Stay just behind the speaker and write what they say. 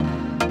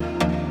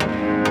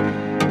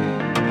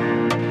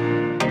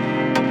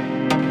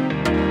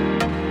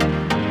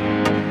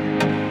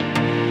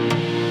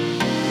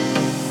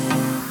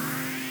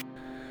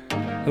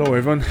Hello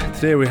everyone,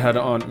 today we had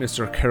on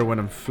Mr. Keir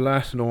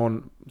Wenham-Flatt,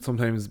 known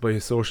sometimes by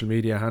his social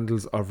media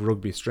handles of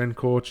Rugby strength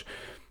coach.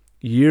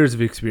 Years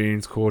of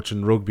experience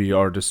coaching rugby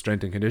or the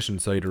strength and conditioning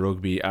side of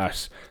rugby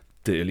at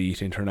the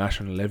elite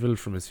international level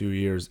from his few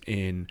years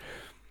in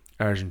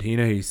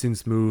Argentina. He's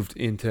since moved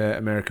into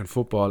American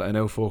football and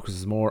now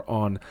focuses more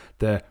on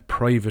the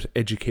private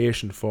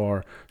education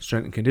for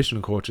strength and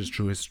conditioning coaches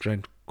through his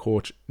Strength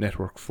Coach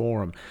Network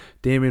forum.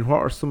 Damien,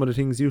 what are some of the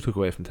things you took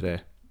away from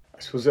today?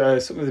 I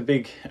suppose some of the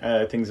big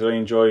things that I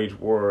enjoyed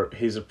were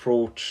his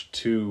approach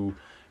to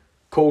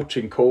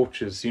coaching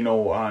coaches,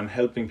 on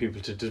helping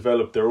people to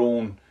develop their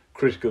own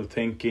critical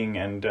thinking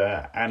and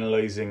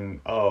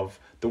analysing of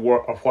the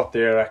work of what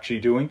they're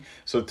actually doing.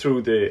 So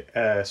through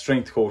the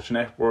Strength Coach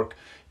Network,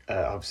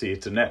 obviously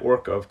it's a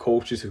network of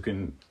coaches who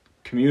can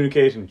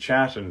communicate and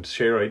chat and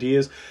share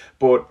ideas,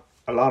 but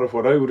a lot of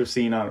what I would have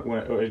seen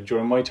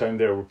during my time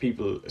there were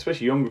people,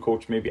 especially younger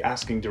coaches, maybe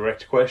asking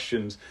direct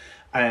questions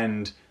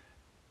and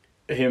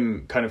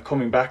him kind of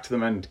coming back to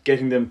them and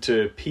getting them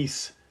to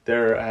piece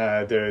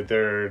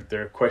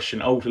their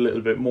question out a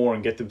little bit more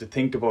and get them to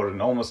think about it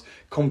and almost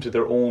come to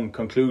their own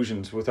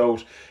conclusions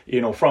without,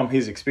 from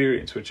his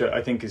experience, which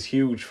I think is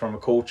huge from a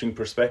coaching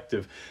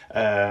perspective,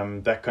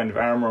 that kind of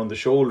armor on the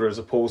shoulder as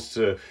opposed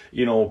to,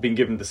 being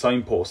given the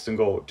signpost and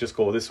go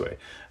this way.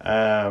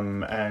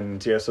 So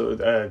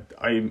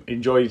I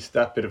enjoyed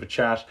that bit of a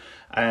chat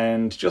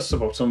and just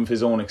about some of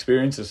his own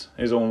experiences,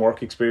 his own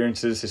work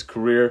experiences, his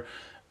career.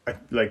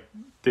 Like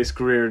this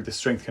career, the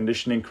strength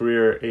conditioning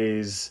career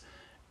it's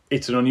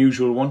an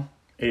unusual one.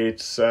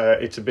 It's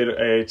a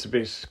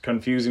bit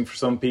confusing for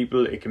some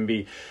people. It can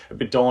be a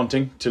bit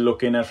daunting to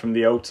look in at from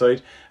the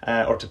outside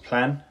or to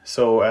plan.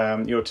 So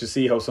to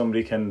see how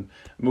somebody can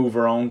move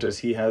around as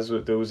he has,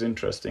 that was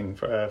interesting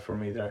for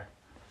me there.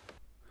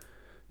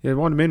 Yeah,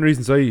 one of the main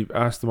reasons I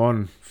asked him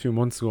on a few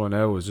months ago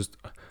now was just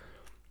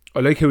I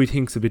like how he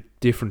thinks a bit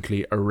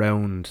differently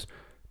around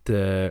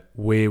the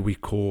way we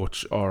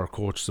coach or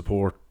coach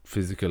support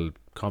physical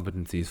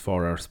competencies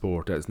for our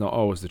sport. It's not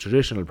always the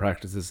traditional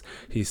practices.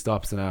 He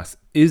stops and asks,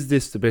 is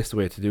this the best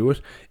way to do it?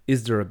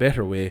 Is there a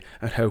better way?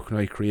 And how can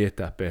I create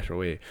that better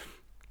way?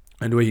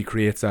 And the way he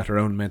creates that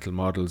around mental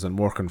models and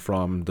working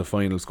from the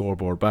final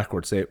scoreboard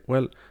backwards, say,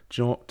 well,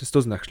 this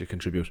doesn't actually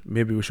contribute.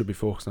 Maybe we should be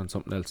focused on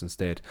something else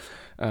instead.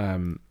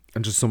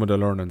 And just some of the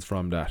learnings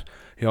from that.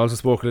 He also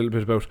spoke a little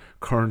bit about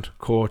current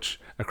coach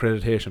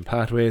accreditation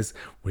pathways.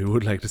 We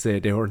would like to say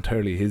they were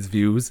entirely his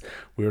views.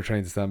 We were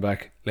trying to stand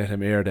back, let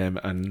him air them,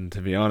 and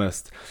to be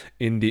honest,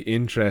 in the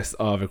interest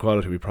of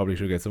equality, we probably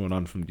should get someone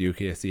on from the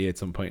UKSCA at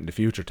some point in the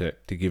future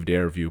to give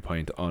their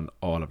viewpoint on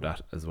all of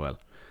that as well.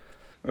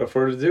 Without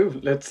further ado,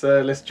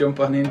 let's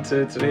jump on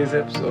into today's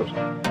episode.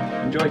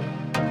 Enjoy.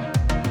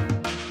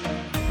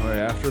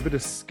 After a bit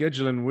of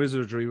scheduling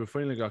wizardry, we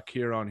finally got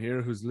Keir on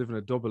here, who's living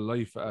a double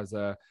life as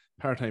a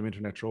part-time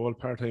internet troll,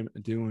 part-time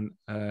doing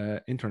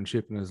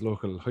internship in his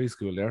local high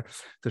school there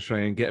to try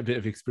and get a bit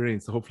of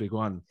experience to hopefully go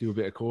on do a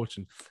bit of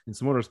coaching in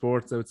some other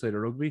sports outside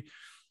of rugby.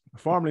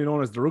 Formerly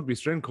known as the Rugby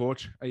strength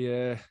coach,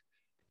 I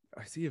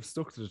see you've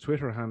stuck to the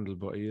Twitter handle,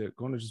 but are you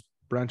going to just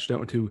branch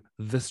out into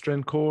the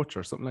strength coach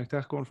or something like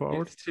that going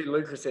forward? It's too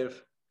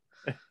lucrative.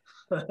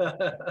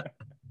 Have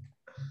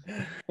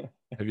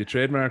you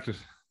trademarked it?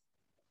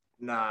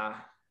 Nah,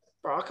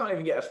 bro, I can't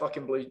even get a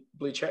fucking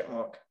blue check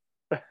mark.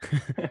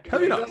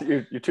 Can you not?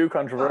 You're too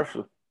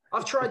controversial.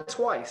 I've tried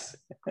twice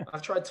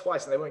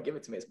and they won't give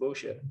it to me. It's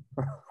bullshit.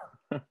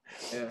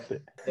 Yeah.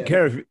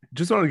 Keir,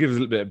 just want to give us a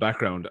little bit of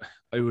background.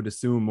 I would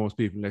assume most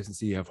people in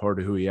SNC have heard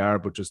of who you are,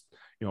 but just,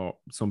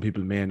 some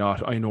people may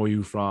not. I know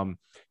you from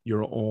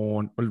your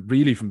own, well,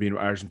 really from being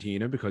with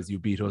Argentina because you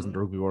beat us in the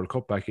Rugby World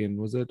Cup back in,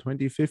 was it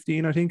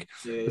 2015, I think?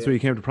 Yeah, That's where you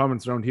came to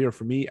prominence around here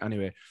for me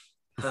anyway.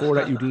 Before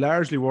that, you'd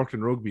largely worked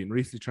in rugby and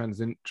recently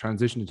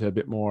transitioned into a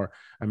bit more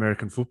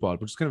American football,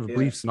 but just kind of a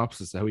brief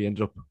synopsis of how you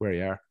ended up where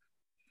you are.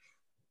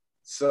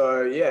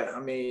 So,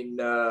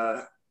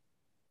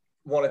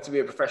 wanted to be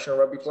a professional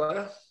rugby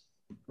player.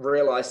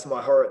 Realised to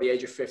my horror at the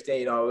age of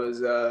 15, I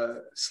was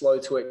a slow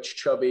twitch,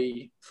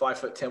 chubby,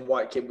 5'10"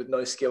 white kid with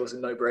no skills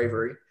and no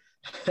bravery.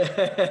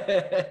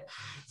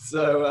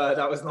 So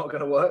that was not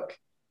going to work.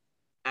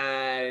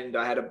 And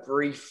I had a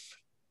brief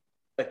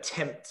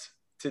attempt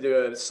to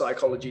do a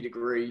psychology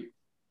degree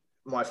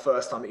my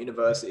first time at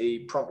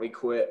university, promptly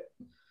quit.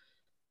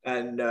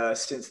 And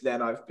since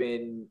then, I've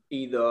been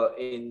either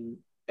in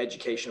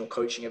educational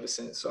coaching ever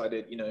since. So I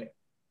did,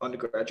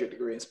 undergraduate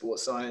degree in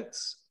sports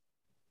science,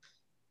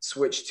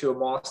 switched to a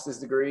master's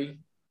degree.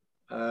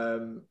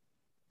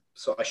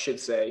 So I should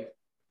say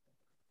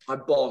I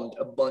bombed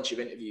a bunch of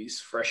interviews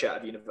fresh out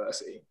of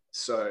university.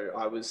 So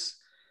I was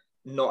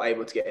not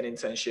able to get an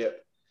internship,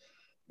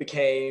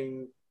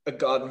 became a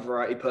garden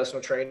variety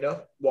personal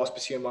trainer whilst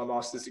pursuing my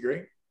master's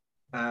degree.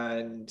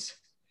 And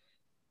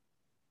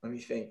let me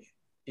think.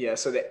 Yeah,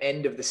 so the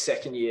end of the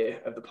second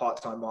year of the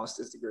part-time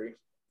master's degree,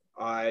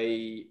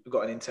 I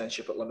got an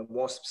internship at London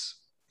Wasps.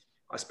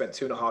 I spent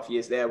 2.5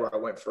 years there where I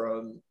went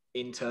from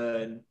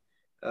intern,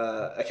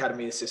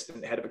 academy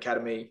assistant, head of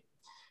academy,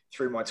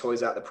 threw my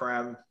toys out the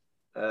pram,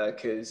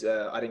 because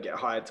I didn't get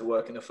hired to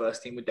work in the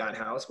first team with Dan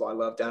House, but I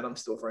love Dan. I'm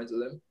still friends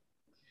with him.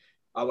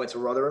 I went to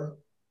Rotherham.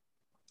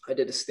 I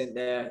did a stint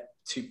there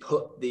to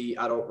put the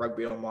adult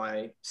rugby on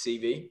my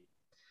CV.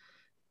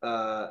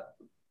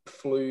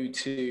 Flew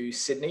to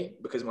Sydney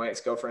because my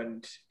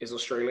ex-girlfriend is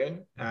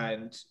Australian,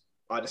 and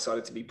I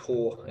decided to be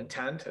poor and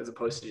tanned as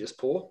opposed to just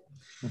poor.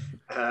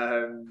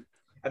 And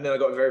then I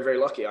got very, very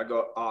lucky. I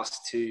got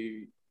asked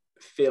to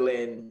fill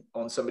in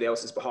on somebody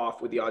else's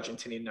behalf with the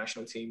Argentinian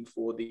national team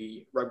for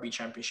the rugby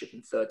championship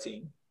in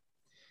 13.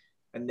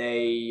 And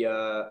they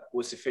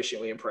were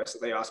sufficiently impressed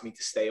that they asked me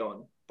to stay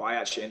on. But I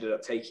actually ended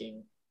up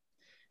taking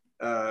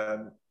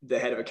the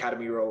head of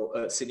academy role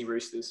at Sydney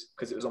Roosters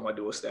because it was on my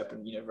doorstep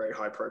and, very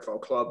high profile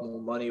club,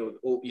 more money, or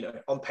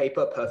on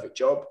paper, perfect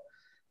job.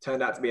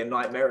 Turned out to be a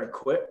nightmare and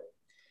quit.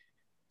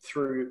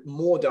 Through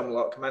more dumb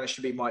luck, managed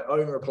to be my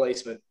own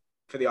replacement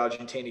for the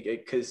Argentina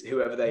gig because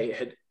whoever they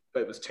had,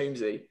 it was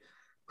Toomsy,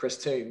 Chris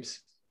Toombs,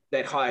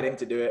 they'd hired him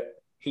to do it.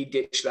 He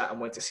ditched that and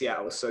went to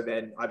Seattle. So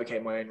then I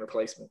became my own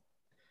replacement.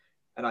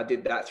 And I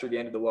did that through the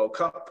end of the World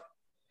Cup.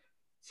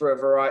 For a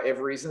variety of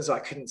reasons, I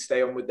couldn't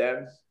stay on with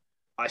them.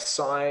 I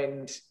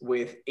signed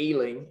with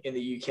Ealing in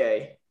the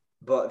UK,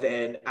 but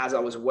then as I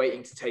was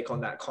waiting to take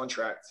on that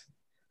contract,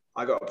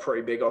 I got a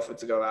pretty big offer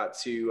to go out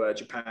to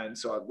Japan.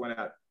 So I went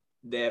out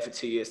there for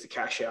 2 years to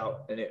cash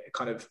out, and it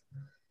kind of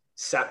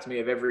sapped me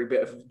of every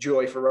bit of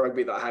joy for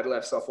rugby that I had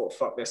left. So I thought,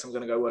 fuck this, I'm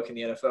going to go work in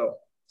the NFL.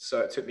 So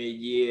it took me a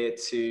year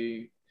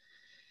to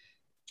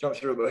jump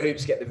through the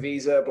hoops, get the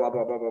visa, blah,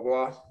 blah, blah, blah,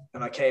 blah.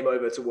 And I came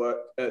over to work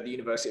at the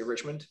University of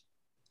Richmond.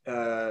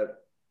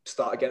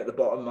 Start again at the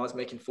bottom. I was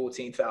making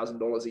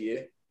 $14,000 a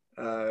year.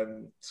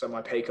 So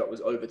my pay cut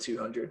was over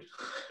 200.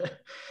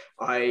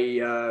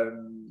 I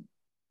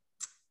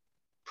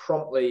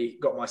promptly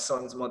got my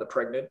son's mother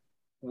pregnant.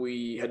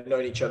 We had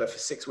known each other for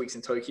 6 weeks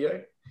in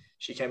Tokyo.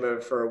 She came over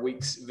for a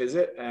week's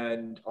visit,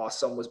 and our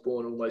son was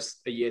born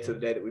almost a year to the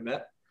day that we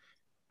met.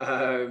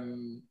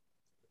 And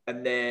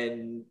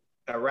then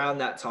around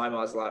that time,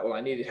 I was like, well,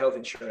 I needed health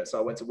insurance. So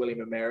I went to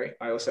William & Mary.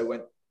 I also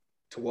went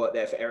to work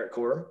there for Eric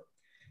Coram,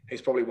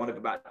 who's probably one of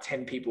about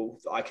 10 people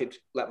that I could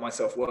let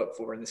myself work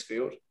for in this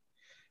field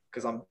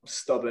because I'm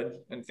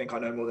stubborn and think I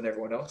know more than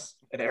everyone else.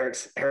 And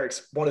Eric's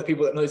one of the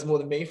people that knows more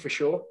than me for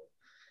sure.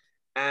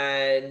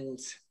 And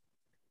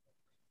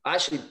I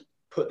actually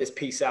put this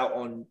piece out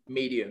on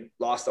Medium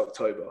last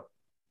October,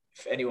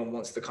 if anyone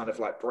wants to kind of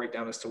like break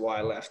down as to why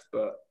I left.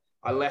 But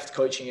I left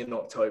coaching in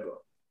October.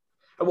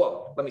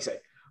 Well, let me say,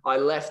 I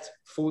left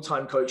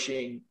full-time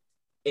coaching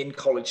in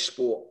college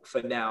sport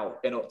for now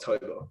in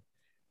October,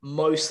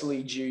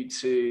 mostly due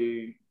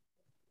to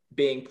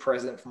being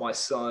present for my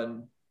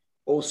son,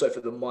 also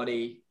for the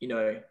money,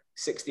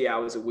 60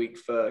 hours a week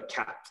for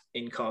capped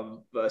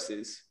income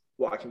versus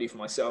what I can do for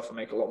myself. I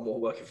make a lot more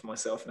working for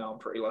myself now. I'm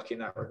pretty lucky in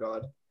that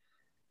regard.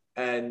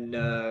 And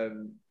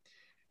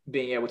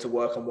being able to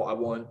work on what I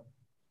want,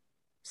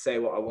 say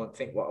what I want,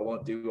 think what I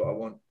want, do what I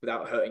want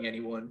without hurting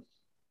anyone.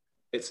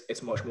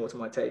 It's much more to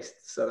my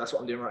taste. So that's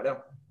what I'm doing right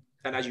now.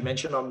 And as you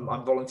mentioned, I'm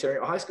volunteering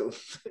at a high school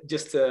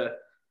just to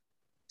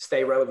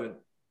stay relevant.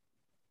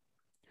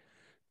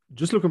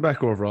 Just looking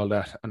back over all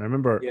that, and I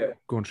remember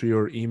going through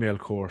your email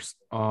course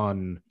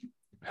on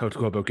how to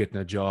go about getting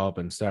a job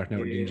and starting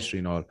out in the industry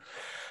and all.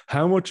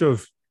 How much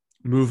of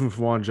moving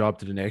from one job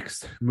to the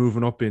next,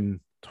 moving up in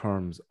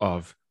terms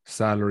of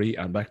salary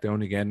and back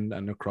down again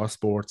and across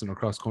sports and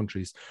across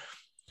countries,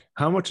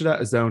 how much of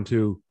that is down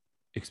to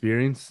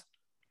experience,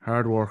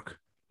 hard work,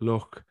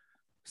 luck,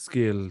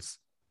 skills,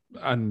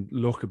 and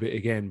luck a bit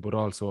again, but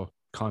also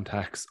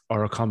contacts,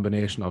 or a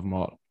combination of them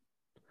all?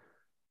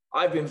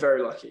 I've been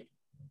very lucky.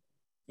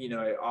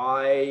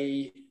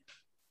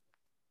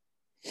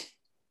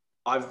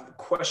 I've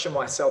questioned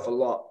myself a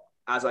lot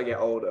as I get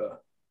older.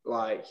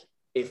 Like,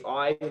 if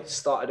I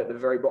started at the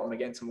very bottom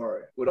again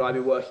tomorrow, would I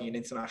be working in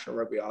international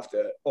rugby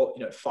after,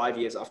 5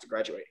 years after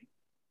graduating?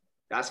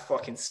 That's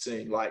fucking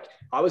soon. Like,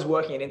 I was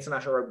working in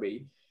international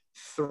rugby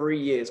 3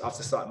 years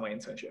after starting my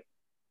internship.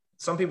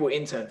 Some people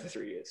intern for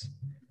 3 years.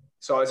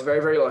 So I was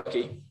very, very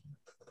lucky.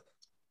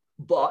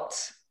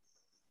 But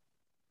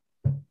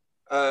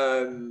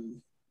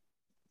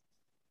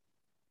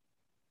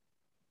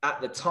at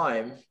the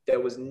time, there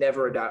was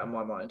never a doubt in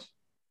my mind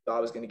that I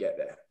was going to get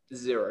there.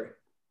 Zero.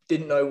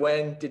 Didn't know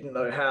when, didn't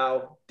know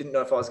how, didn't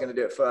know if I was going to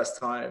do it first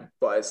time.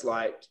 But it's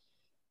like,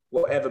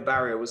 whatever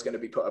barrier was going to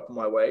be put up in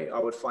my way, I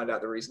would find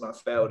out the reason I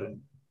failed. And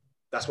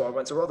that's why I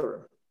went to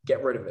Rotherham.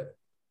 Get rid of it.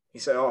 He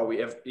said, we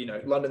have,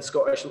 London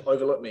Scottish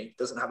overlooked me,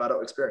 doesn't have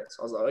adult experience.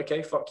 I was like,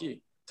 okay, fuck you.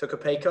 Took a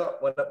pay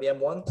cut, went up the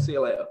M1, see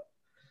you later.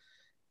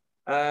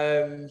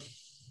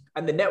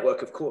 And the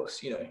network, of course,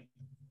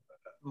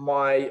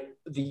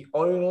 the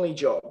only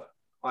job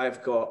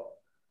I've got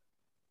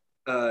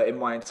in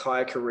my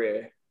entire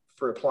career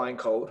for applying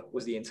cold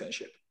was the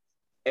internship.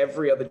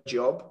 Every other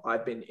job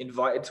I've been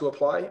invited to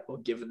apply or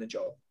given the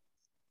job.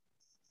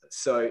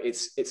 So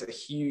it's a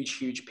huge,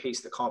 huge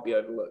piece that can't be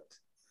overlooked.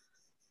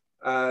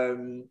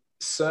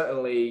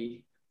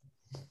 Certainly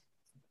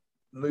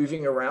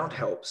moving around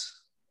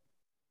helps,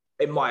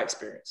 in my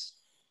experience.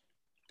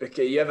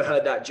 Because you ever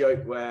heard that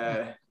joke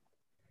where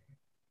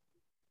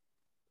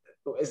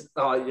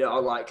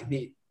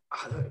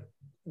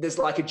there's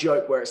like a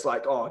joke where it's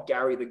like, oh,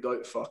 Gary the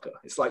goat fucker.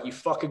 It's like you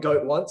fuck a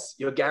goat once,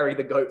 you're Gary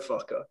the goat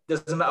fucker.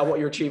 Doesn't matter what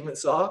your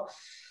achievements are.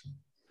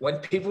 When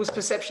people's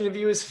perception of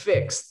you is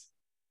fixed,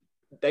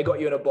 they got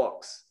you in a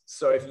box.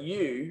 So if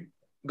you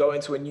go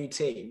into a new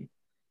team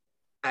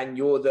and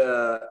you're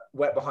the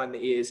wet behind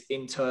the ears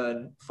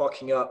intern,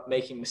 fucking up,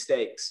 making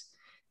mistakes,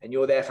 and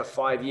you're there for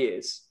 5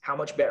 years, how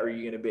much better are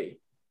you going to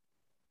be?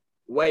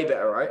 Way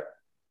better, right?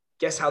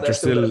 Guess how they're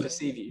still going to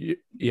perceive you?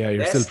 Yeah, you're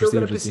they're still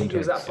going to perceived perceive you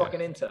as that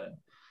fucking intern.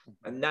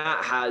 And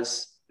that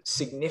has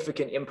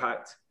significant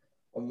impact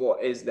on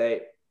what it is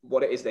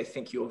they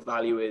think your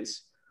value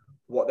is,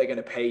 what they're going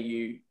to pay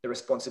you, the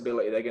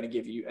responsibility they're going to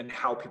give you, and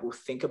how people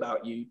think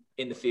about you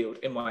in the field,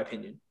 in my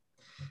opinion.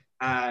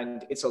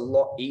 And it's a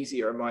lot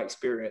easier, in my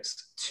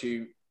experience,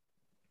 to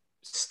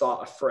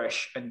start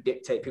afresh and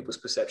dictate people's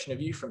perception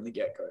of you from the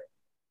get-go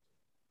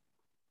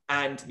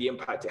and the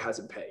impact it has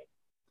in pay.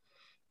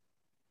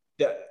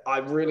 That I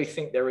really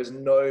think there is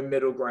no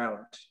middle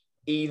ground.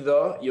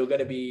 Either you're going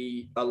to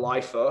be a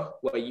lifer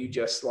where you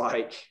just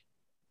like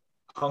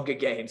Hunger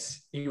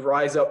Games, you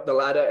rise up the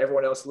ladder,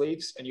 everyone else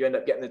leaves, and you end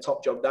up getting the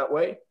top job that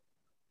way.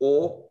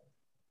 Or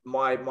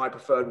my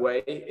preferred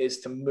way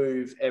is to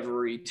move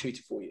every 2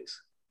 to 4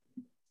 years.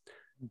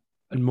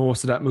 And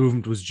most of that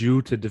movement was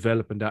due to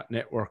developing that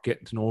network,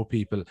 getting to know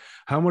people.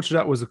 How much of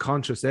that was a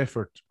conscious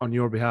effort on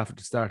your behalf at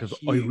the start of,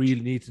 Huge. I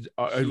really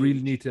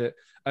need to,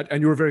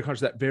 and you were very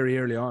conscious of that very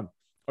early on?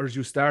 Or did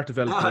you start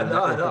developing a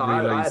network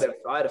and realize?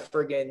 I had a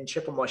friggin'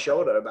 chip on my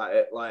shoulder about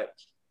it. Like,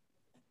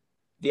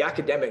 the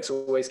academics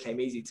always came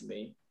easy to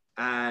me.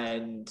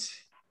 And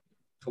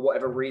for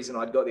whatever reason,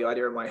 I'd got the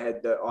idea in my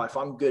head that, if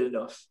I'm good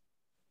enough,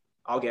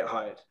 I'll get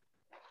hired.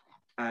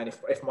 And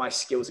if my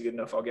skills are good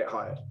enough, I'll get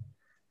hired.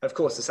 Of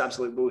course, it's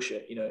absolute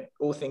bullshit. You know,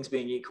 all things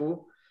being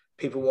equal,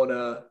 people want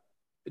to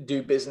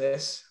do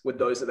business with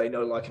those that they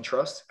know, like, and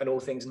trust. And all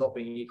things not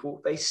being equal,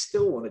 they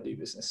still want to do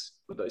business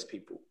with those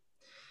people.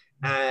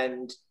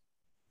 And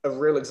a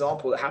real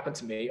example that happened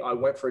to me, I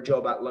went for a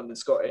job at London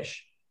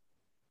Scottish,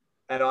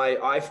 and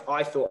I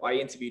thought I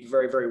interviewed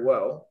very, very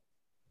well.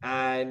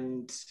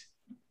 And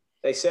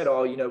they said,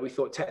 we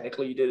thought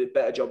technically you did a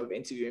better job of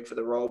interviewing for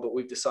the role, but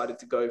we've decided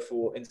to go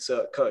for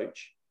insert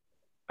coach.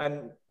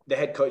 And the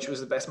head coach was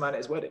the best man at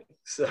his wedding.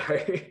 So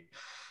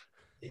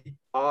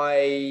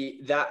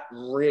that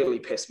really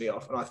pissed me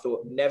off. And I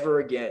thought, never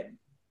again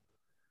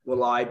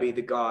will I be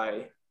the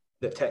guy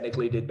that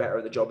technically did better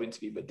at the job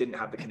interview, but didn't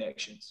have the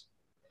connections.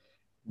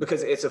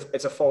 Because it's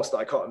a false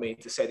dichotomy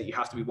to say that you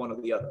have to be one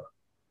or the other.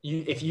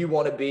 If you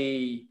want to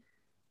be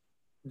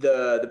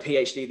the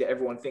PhD that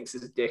everyone thinks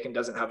is a dick and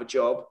doesn't have a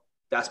job,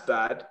 that's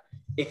bad.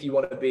 If you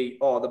want to be,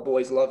 the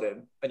boys love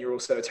him, and you're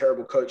also a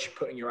terrible coach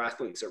putting your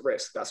athletes at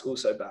risk, that's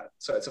also bad.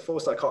 So it's a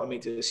false dichotomy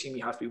to assume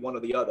you have to be one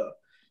or the other.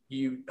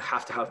 You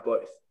have to have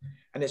both.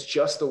 And it's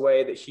just the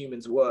way that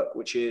humans work,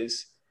 which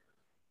is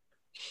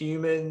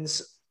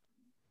humans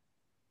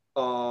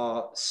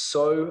are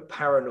so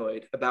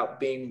paranoid about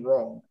being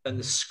wrong and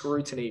the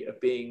scrutiny of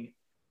being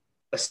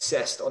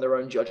assessed on their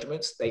own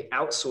judgments, they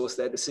outsource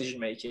their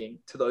decision-making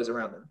to those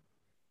around them.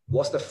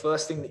 What's the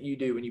first thing that you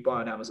do when you buy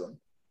on Amazon?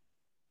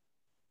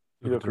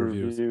 You look at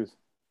reviews.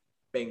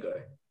 Bingo.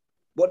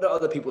 What do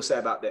other people say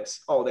about this?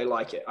 Oh, they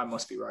like it. I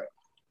must be right.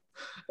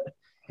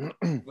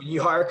 When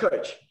you hire a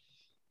coach,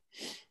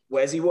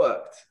 where's he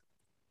worked?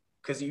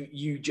 Because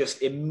you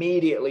just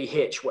immediately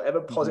hitch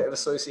whatever positive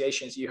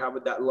associations you have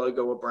with that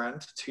logo or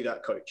brand to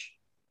that coach.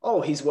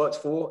 Oh, he's worked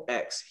for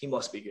X. He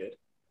must be good.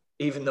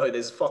 Even though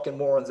there's fucking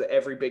morons at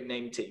every big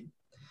name team.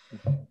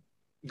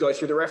 Go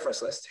through the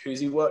reference list. Who's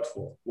he worked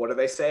for? What do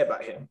they say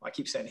about him? I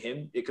keep saying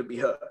him. It could be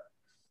her.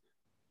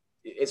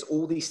 It's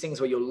all these things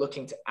where you're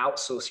looking to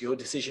outsource your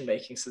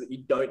decision-making so that you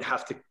don't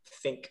have to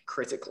think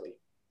critically.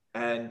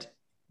 And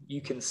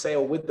you can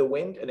sail with the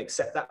wind and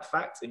accept that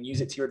fact and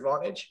use it to your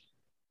advantage,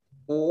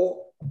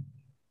 or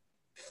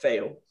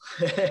fail.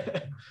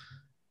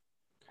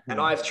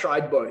 And I've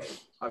tried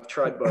both.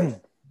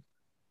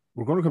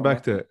 We're going to come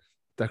back to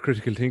that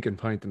critical thinking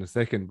point in a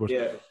second, but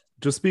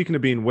just speaking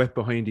of being wet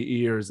behind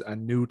the ears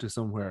and new to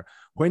somewhere,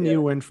 when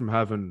you went from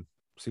having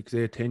 6,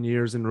 8, 10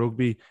 years in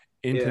rugby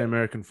into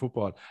American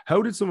football,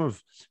 how did some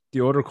of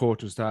the other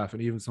coaching staff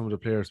and even some of the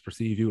players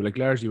perceive you? Like,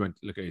 largely I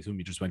assume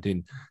you just went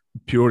in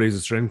purely as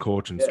a strength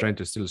coach, and strength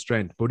is still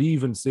strength, but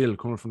even still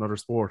coming from another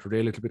sport, were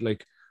they a little bit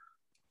like,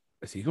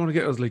 is he going to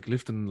get us like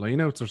lifting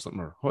lineouts or something?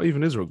 Or what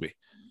even is rugby?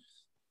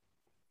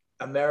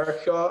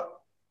 America,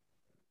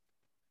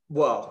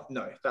 well,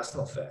 no, that's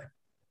not fair.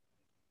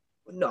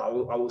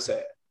 No, I will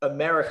say it.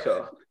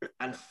 America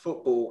and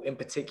football in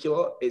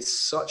particular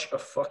is such a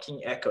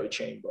fucking echo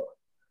chamber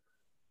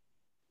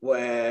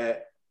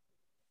where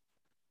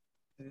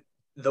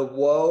the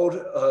world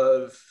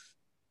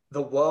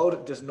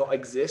does not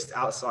exist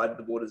outside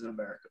the borders of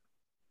America.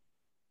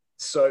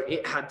 So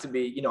it had to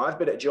be, I've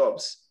been at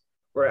jobs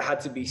where it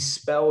had to be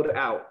spelled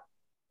out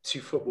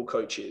to football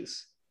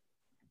coaches,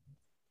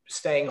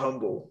 staying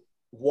humble,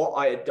 what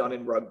I had done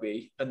in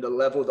rugby and the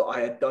level that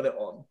I had done it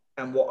on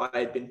and what I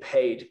had been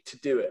paid to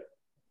do it.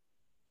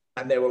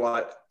 And they were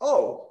like,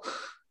 oh,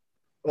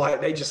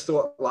 like they just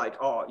thought like,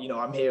 oh, you know,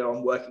 I'm here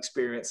on work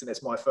experience and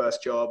it's my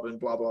first job and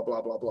blah, blah,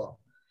 blah, blah, blah.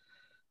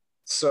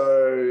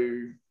 So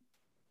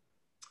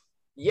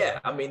yeah,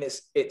 I mean,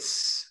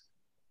 it's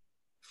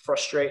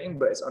frustrating,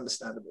 but it's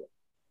understandable.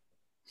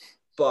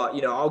 But,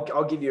 you know,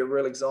 I'll give you a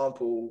real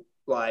example.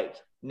 Like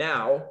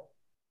now,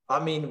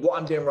 I mean, what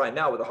I'm doing right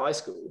now with the high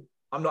school,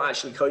 I'm not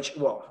actually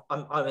coaching. Well,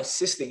 I'm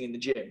assisting in the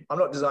gym. I'm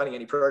not designing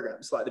any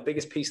programs. Like the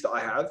biggest piece that I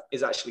have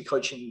is actually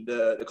coaching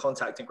the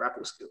contact and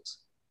grapple skills,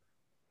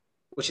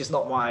 which is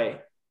not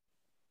my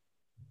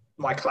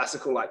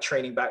classical like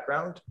training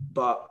background,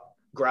 but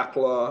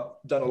grappler,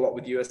 done a lot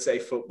with USA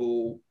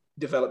football,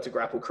 developed a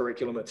grapple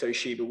curriculum at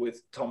Toshiba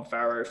with Tom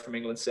Farrow from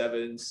England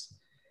Sevens.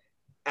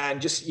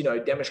 And just, you know,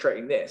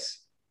 demonstrating this,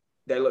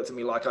 they looked at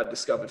me like I'd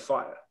discovered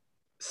fire.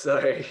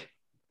 So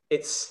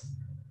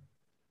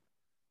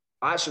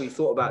I actually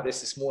thought about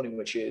this morning,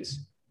 which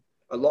is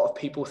a lot of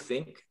people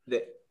think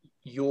that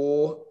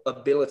your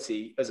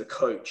ability as a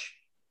coach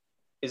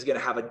is going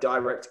to have a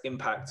direct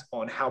impact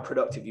on how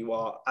productive you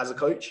are as a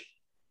coach,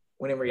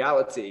 when in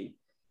reality,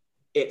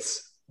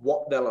 it's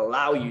what they'll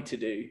allow you to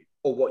do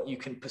or what you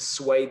can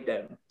persuade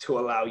them to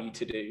allow you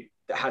to do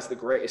that has the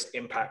greatest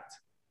impact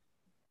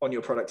on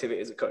your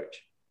productivity as a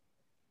coach.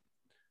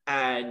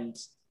 And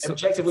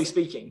objectively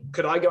speaking,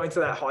 could I go into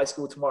that high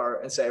school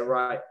tomorrow and say,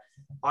 right,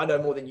 I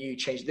know more than you,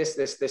 change this.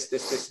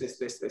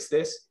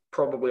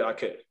 Probably I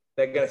could.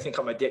 They're going to think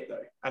I'm a dick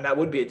though. And that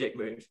would be a dick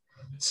move.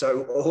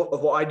 So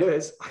what I do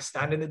is I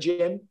stand in the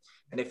gym,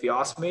 and if you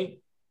ask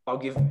me,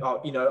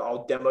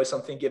 I'll demo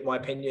something, give my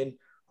opinion.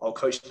 I'll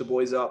coach the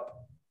boys up.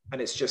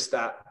 And it's just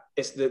that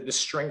it's the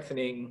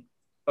strengthening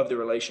of the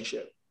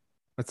relationship.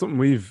 That's something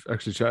we've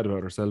actually chatted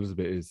about ourselves a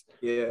bit, is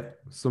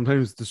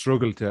sometimes the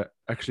struggle to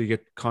actually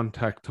get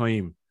contact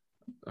time.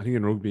 I think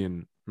in rugby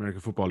and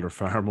American football, they're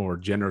far more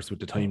generous with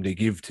the time they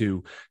give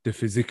to the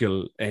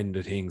physical end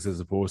of things as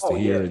opposed to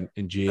here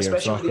in GA or soccer.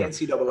 Especially with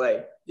the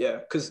NCAA,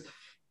 because,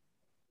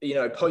 you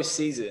know,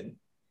 post-season,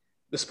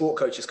 the sport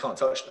coaches can't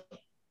touch them.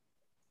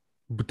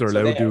 But they're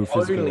allowed to do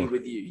physical only work.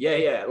 With you.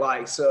 Yeah.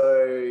 Like,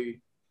 so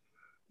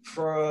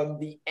from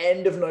the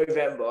end of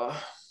November,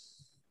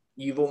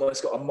 you've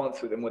almost got a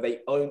month with them where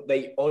they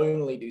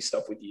only do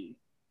stuff with you.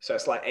 So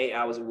it's like 8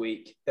 hours a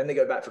week. Then they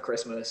go back for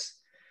Christmas.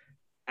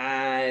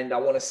 And I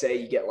want to say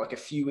you get like a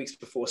few weeks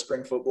before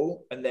spring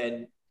football. And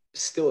then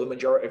still the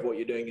majority of what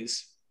you're doing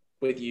is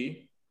with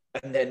you.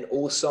 And then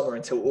all summer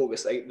until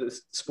August, the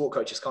sport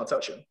coaches can't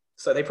touch them.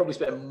 So they probably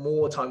spend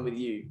more time with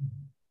you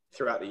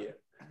throughout the year.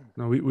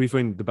 No, we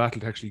find the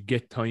battle to actually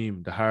get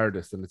time the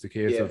hardest. And it's a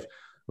case of,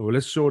 well,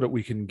 let's show that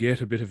we can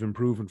get a bit of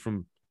improvement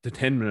from the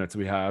 10 minutes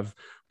we have,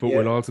 but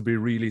we'll also be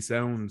really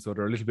sound. So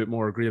they're a little bit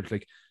more agreeable.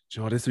 Like,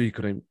 you know, this week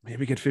could I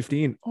maybe get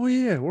 15? Oh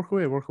yeah, work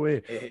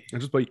away.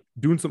 And just by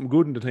doing something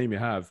good in the time you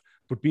have,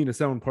 but being a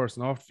sound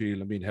person off the field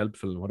and being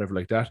helpful and whatever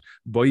like that,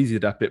 buys you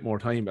that bit more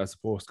time as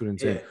opposed to going and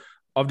saying,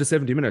 of the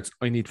 70 minutes,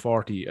 I need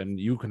 40 and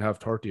you can have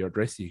 30 or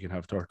Dressy can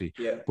have 30.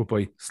 Yeah. But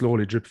by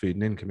slowly drip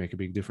feeding in can make a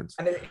big difference.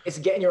 And it's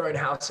getting your own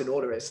house in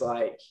order. It's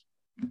like,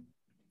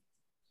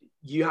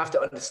 you have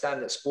to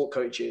understand that sport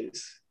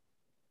coaches,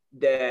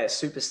 they're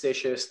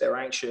superstitious, they're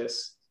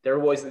anxious, they're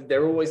always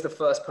the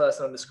first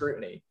person under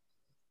scrutiny.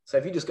 So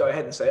if you just go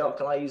ahead and say, oh,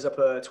 can I use up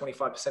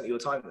 25% of your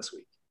time this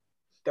week?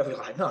 They'll be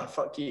like, no,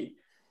 fuck you.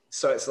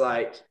 So it's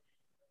like,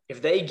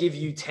 if they give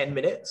you 10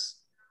 minutes,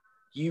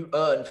 you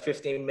earn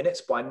 15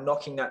 minutes by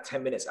knocking that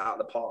 10 minutes out of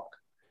the park,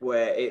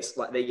 where it's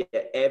like they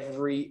get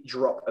every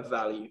drop of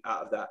value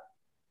out of that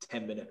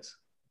 10 minutes.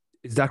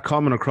 Is that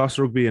common across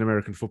rugby and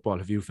American football,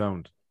 have you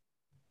found?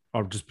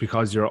 Or just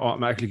because you're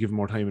automatically given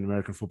more time in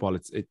American football,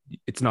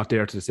 it's not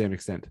there to the same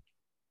extent?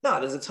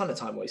 No, there's a ton of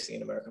time wasting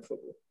in American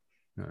football.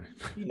 No.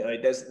 You know,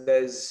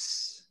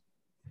 there's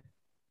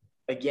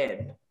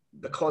again,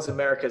 because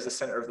America is the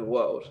center of the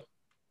world,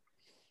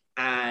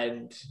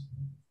 and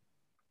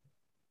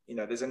you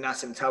know, there's a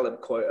Nassim Taleb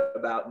quote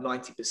about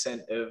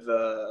 90%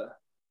 of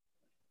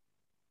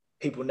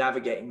people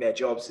navigating their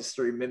jobs is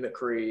through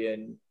mimicry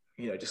and,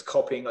 you know, just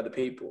copying other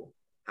people.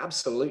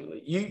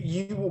 Absolutely.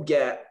 You will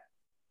get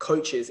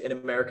coaches in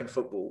American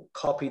football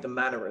copy the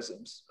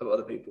mannerisms of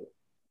other people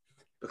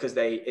because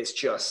it's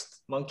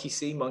just monkey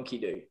see, monkey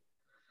do.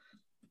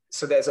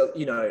 So there's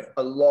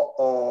a lot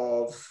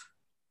of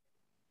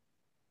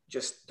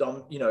just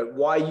dumb, you know,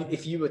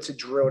 if you were to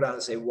drill down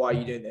and say, why are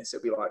you doing this?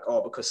 It'd be like,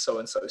 oh, because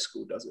so-and-so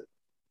school does it.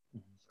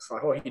 It's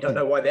like, oh, you don't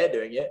know why they're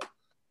doing it.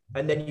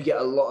 And then you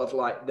get a lot of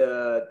like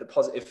the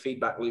positive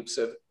feedback loops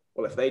of,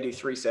 well, if they do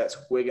 3 sets,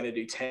 we're going to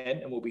do 10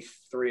 and we'll be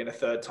 3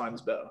 1/3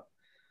 times better.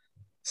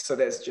 So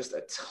there's just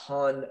a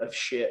ton of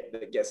shit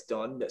that gets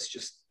done that's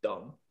just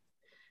dumb.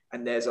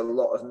 And there's a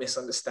lot of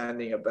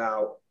misunderstanding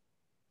about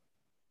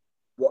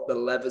what the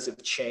levers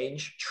of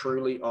change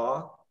truly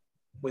are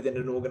within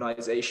an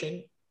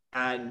organization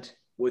and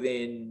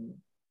within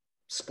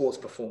sports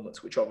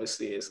performance, which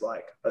obviously is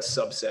like a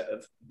subset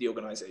of the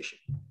organization.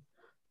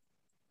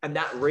 And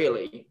that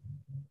really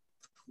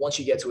once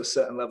you get to a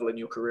certain level in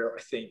your career,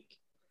 I think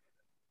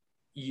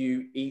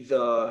you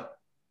either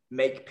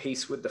make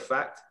peace with the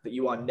fact that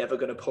you are never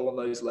going to pull on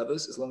those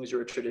levers as long as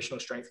you're a traditional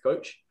strength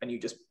coach, and you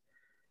just,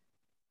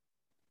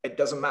 it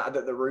doesn't matter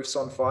that the roof's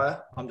on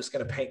fire, I'm just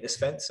going to paint this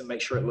fence and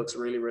make sure it looks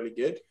really, really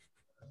good.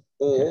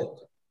 Or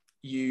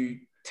you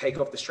take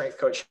off the strength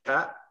coach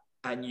hat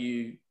and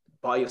you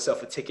buy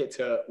yourself a ticket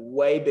to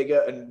way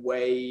bigger and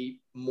way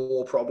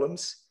more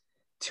problems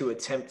to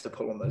attempt to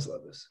pull on those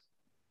levers.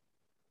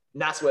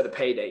 And that's where the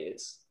payday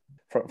is.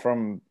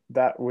 From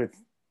that, with,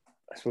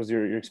 I suppose,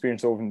 your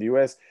experience over in the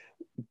US,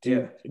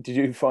 did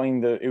you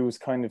find that it was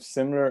kind of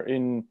similar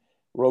in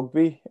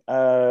rugby?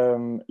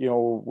 You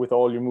know, with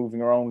all your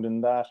moving around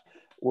and that,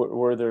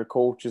 were there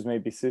coaches,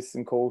 maybe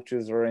assistant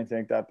coaches or anything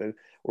like that, that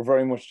were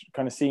very much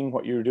kind of seeing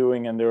what you were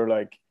doing, and they were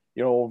like,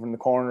 you know, over in the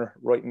corner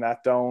writing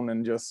that down,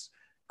 and just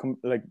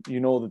like,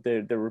 you know,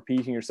 that they're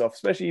repeating yourself,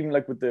 especially even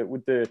like with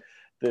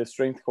the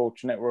strength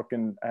coach network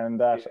and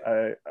that.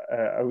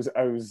 I was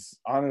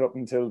on it up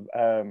until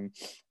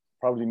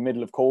probably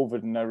middle of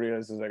COVID, and I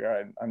realized I was like, all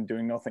right, I'm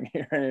doing nothing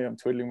here. I'm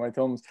twiddling my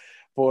thumbs.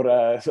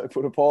 But so I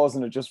put a pause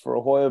on it just for a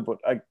while. But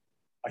I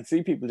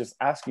see people just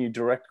asking you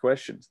direct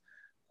questions.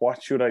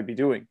 What should I be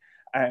doing?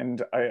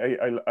 And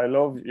I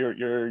love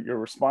your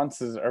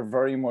responses are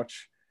very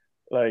much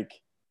like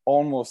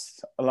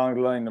almost along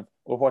the line of,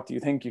 well, what do you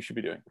think you should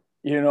be doing?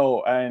 You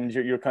know, and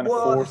you're kind of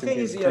forcing the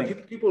thing is, you know,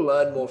 people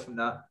learn more from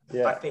that.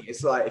 Yeah. I think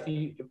it's like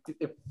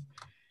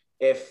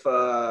if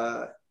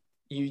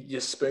you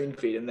just spoon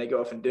feed and they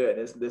go off and do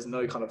it, there's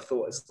no kind of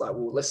thought. It's like,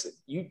 well, listen,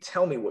 you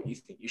tell me what you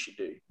think you should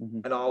do,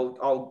 and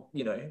I'll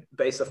you know,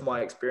 based off my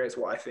experience,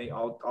 what I think,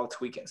 I'll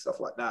tweak it and stuff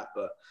like that.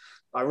 But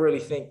I really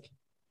think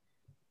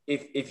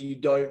if you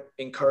don't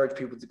encourage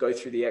people to go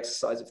through the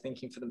exercise of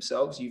thinking for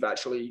themselves, you've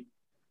actually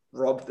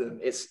robbed them.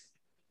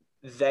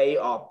 They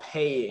are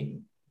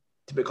paying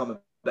to become a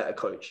better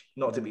coach,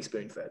 not to be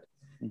spoon-fed.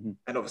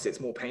 And obviously it's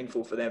more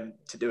painful for them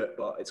to do it,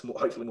 but it's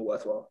hopefully more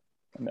worthwhile.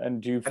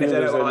 And do you feel, and if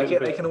they don't like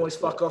it, they can always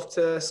fuck off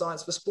to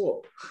Science for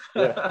Sport.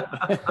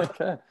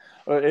 Yeah.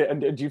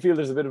 And do you feel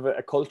there's a bit of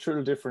a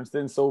cultural difference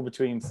then, so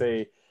between,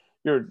 say,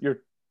 your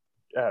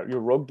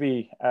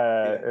rugby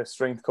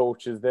strength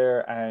coaches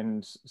there,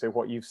 and say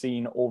what you've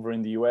seen over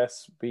in the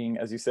US, being,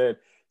 as you said,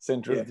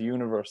 center of the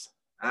universe?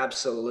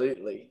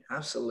 Absolutely.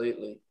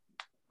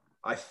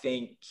 I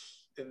think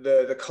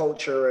the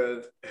culture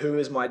of who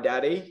is my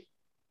daddy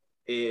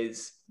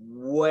is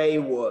way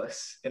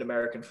worse in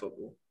American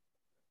football.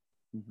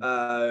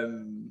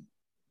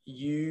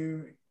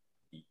 You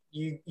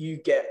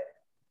get,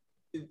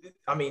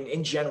 I mean,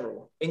 in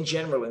general in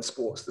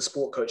sports, the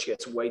sport coach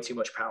gets way too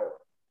much power.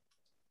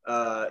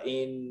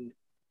 In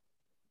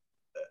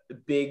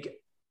big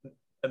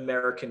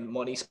American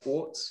money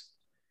sports,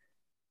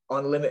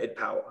 unlimited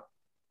power.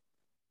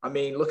 I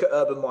mean, look at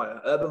Urban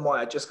Meyer. Urban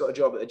Meyer just got a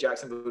job at the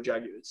Jacksonville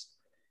Jaguars,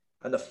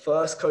 and the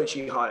first coach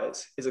he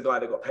hires is a guy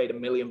that got paid $1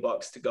 million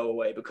to go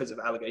away because of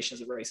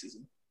allegations of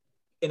racism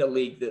in a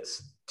league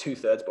that's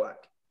 2/3 black.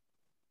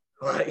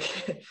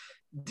 Like,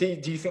 do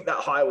you think that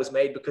hire was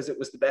made because it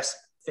was the best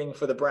thing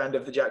for the brand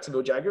of the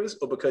Jacksonville Jaguars,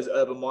 or because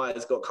Urban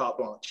Meyer's got carte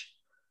blanche?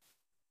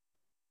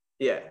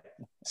 Yeah.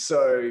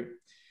 So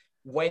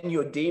when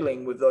you're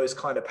dealing with those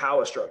kind of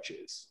power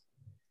structures,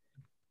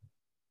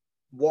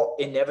 what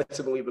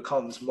inevitably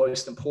becomes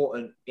most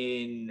important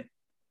in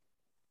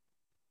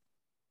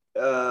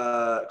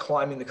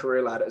climbing the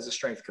career ladder as a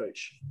strength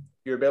coach?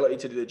 Your ability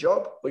to do the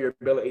job, or your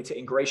ability to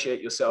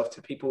ingratiate yourself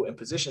to people in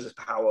positions of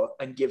power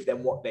and give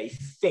them what they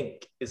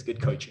think is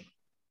good coaching.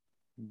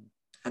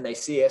 And they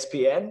see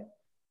ESPN, and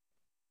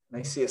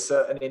they see a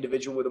certain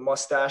individual with a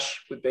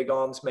mustache, with big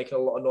arms, making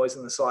a lot of noise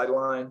on the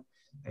sideline.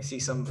 They see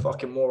some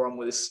fucking moron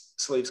with his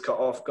sleeves cut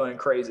off going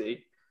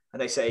crazy, and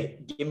they say,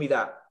 give me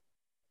that.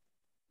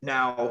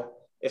 Now,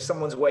 if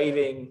someone's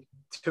waving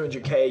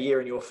 $200K a year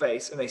in your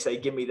face and they say,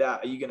 give me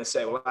that, are you going to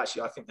say, well,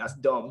 actually, I think that's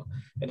dumb,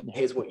 and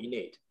here's what you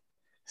need?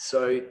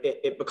 So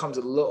it becomes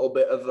a little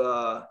bit of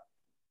a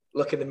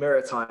look in the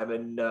mirror time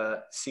and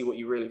see what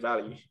you really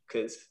value.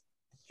 Because,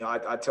 you know,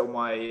 I tell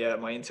my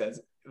my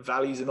interns,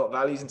 values are not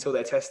values until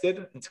they're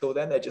tested. Until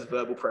then, they're just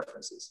verbal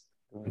preferences.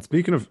 And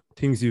speaking of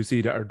things you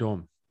see that are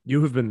dumb,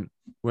 you have been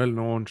well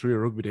known through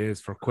your rugby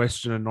days for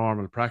questioning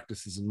normal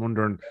practices and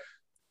wondering,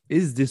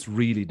 is this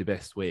really the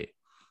best way?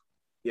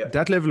 Yeah.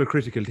 That level of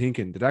critical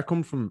thinking, did that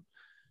come from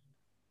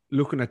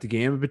looking at the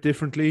game a bit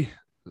differently,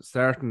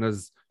 starting,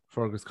 as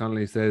Fergus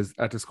Connolly says,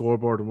 at the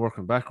scoreboard and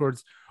working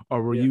backwards?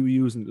 Or were you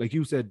using, like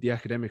you said, the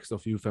academic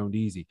stuff you found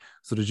easy?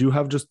 So did you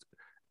have just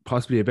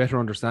possibly a better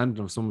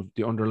understanding of some of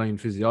the underlying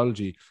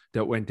physiology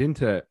that went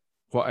into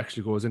what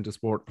actually goes into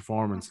sport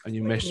performance, and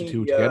you meshed the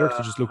two together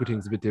to just look at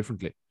things a bit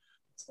differently?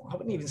 I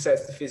wouldn't even say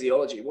it's the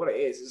physiology. What it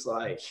is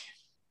like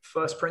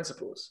first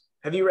principles.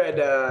 Have you read,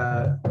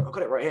 I've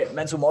got it right here,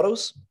 Mental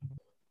Models?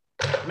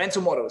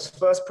 Mental Models,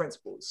 first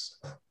principles.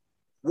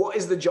 What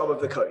is the job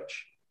of the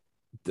coach?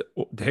 The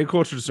head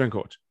coach or the strength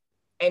coach?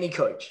 Any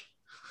coach.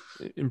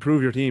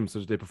 Improve your team so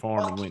that they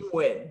perform and win.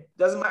 Win.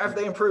 Doesn't matter if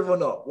they improve or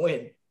not.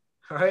 Win.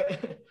 All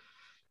right?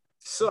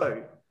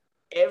 So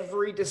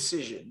every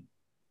decision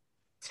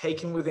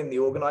taken within the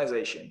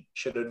organization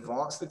should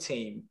advance the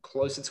team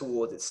closer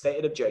towards its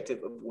stated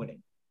objective of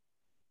winning.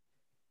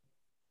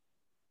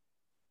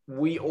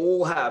 We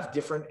all have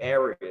different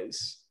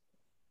areas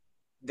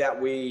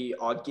that we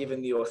are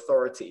given the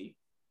authority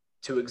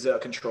to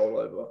exert control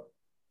over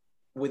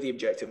with the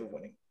objective of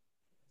winning.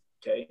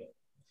 Okay.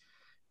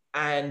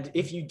 And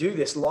if you do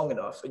this long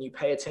enough and you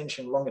pay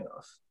attention long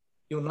enough,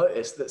 you'll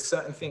notice that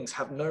certain things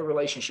have no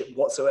relationship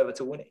whatsoever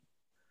to winning.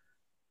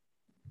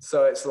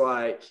 So it's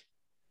like,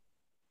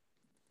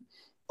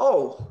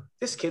 oh,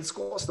 this kid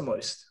squats the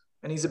most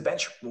and he's a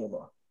bench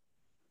warmer.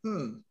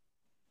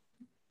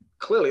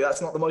 Clearly,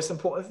 that's not the most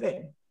important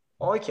thing.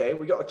 Okay,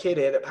 we got a kid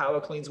here that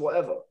power cleans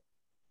whatever.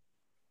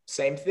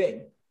 Same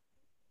thing.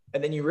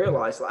 And then you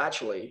realize that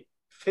actually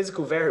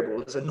physical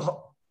variables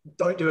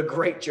don't do a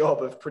great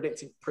job of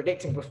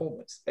predicting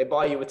performance. They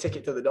buy you a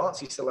ticket to the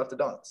dance, you still have to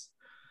dance.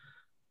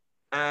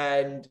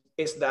 And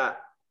it's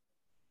that,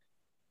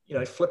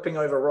 flipping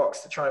over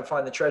rocks to try and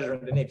find the treasure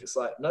underneath. It's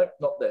like, nope,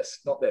 not this,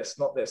 not this,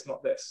 not this,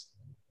 not this.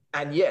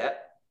 And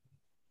yet,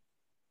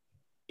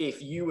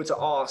 if you were to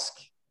ask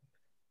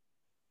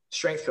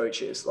strength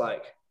coaches,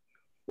 like,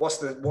 what's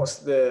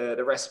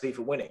the recipe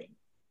for winning?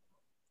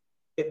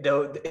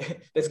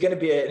 There's going to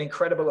be an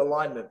incredible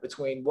alignment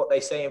between what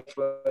they say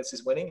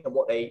influences winning and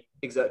what they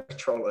exert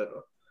control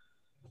over.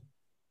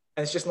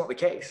 And it's just not the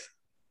case.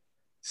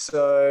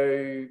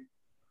 So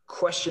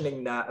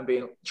questioning that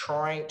and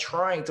trying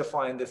to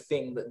find the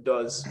thing that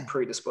does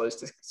predispose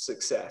to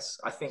success.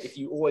 I think if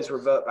you always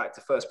revert back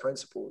to first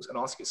principles and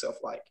ask yourself,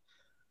 like,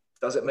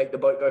 does it make the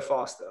boat go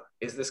faster?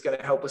 Is this going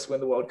to help us win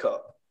the World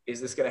Cup?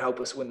 Is this going to help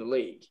us win the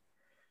league?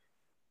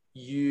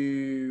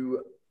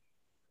 You're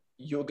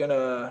going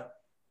to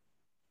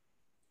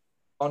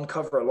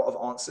uncover a lot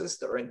of answers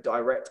that are in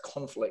direct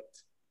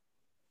conflict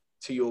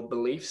to your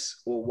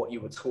beliefs or what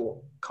you were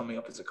taught coming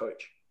up as a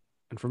coach.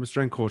 And from a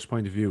strength coach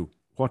point of view,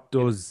 what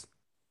does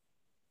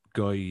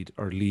guide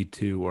or lead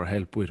to or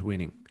help with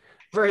winning?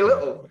 Very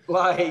little.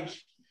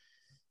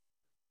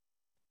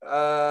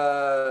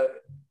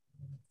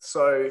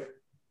 So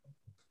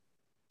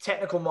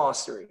technical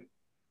mastery,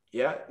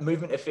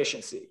 movement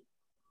efficiency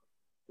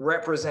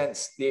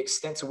represents the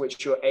extent to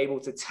which you're able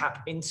to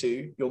tap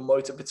into your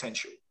motor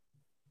potential.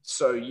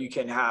 So you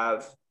can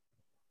have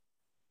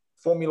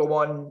Formula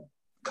One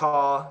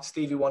car,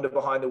 Stevie Wonder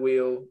behind the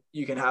wheel.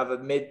 You can have a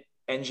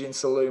mid-engine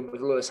saloon with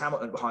Lewis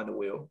Hamilton behind the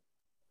wheel.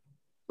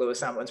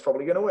 Lewis Hamilton's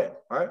probably going to win,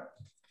 right?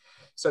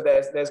 So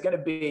there's going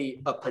to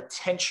be a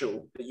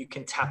potential that you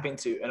can tap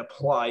into and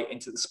apply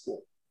into the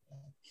sport.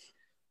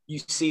 You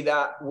see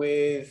that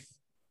with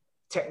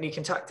technique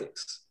and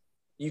tactics.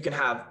 You can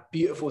have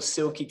beautiful,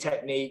 silky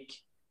technique,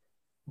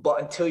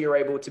 but until you're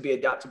able to be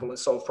adaptable and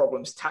solve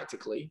problems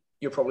tactically,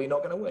 you're probably not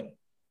going to win.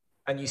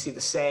 And you see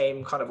the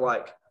same kind of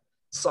like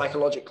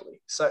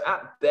psychologically. So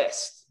at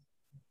best,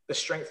 the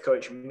strength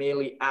coach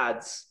merely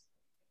adds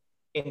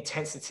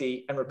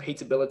intensity and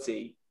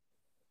repeatability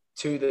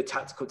to the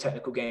tactical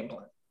technical game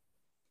plan.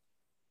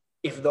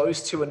 If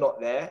those two are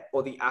not there,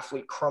 or the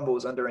athlete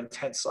crumbles under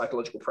intense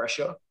psychological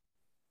pressure,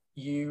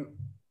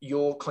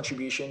 your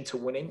contribution to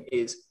winning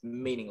is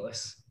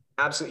meaningless,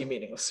 absolutely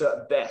meaningless. So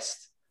at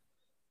best,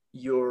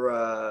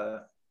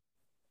 you're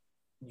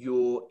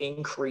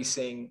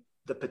increasing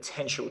the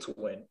potential to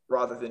win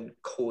rather than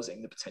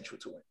causing the potential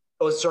to win.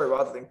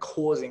 Rather than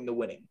causing the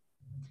winning.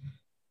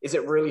 Is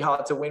it really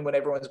hard to win when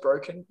everyone's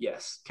broken?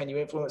 Yes. Can you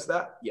influence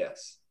that?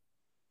 Yes.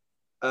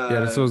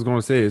 That's what I was going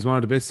to say. Is one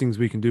of the best things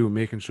we can do,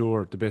 making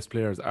sure the best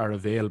players are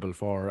available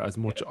for as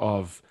much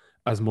of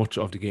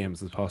the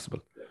games as possible.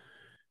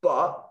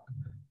 But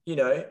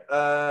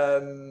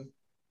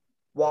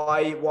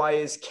why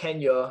is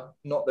Kenya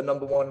not the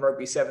number one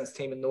rugby sevens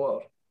team in the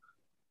world?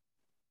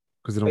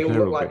 Because they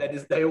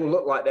all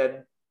look like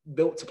they're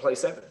built to play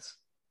sevens.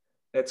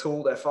 They're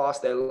tall, they're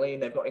fast, they're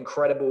lean, they've got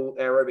incredible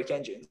aerobic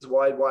engines.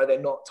 Why are they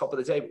not top of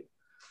the table?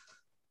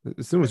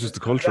 It's almost just the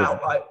culture.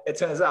 It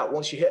turns out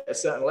once you hit a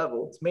certain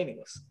level, it's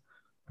meaningless.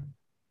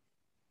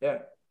 Yeah.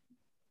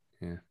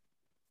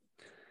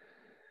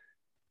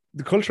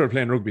 The culture of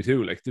playing rugby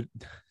too. Like, do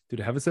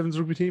they have a sevens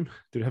rugby team?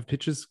 Do they have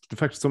pitches? The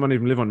fact that so many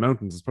of them live on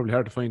mountains, it's probably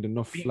hard to find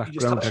enough flat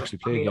ground to actually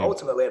play games.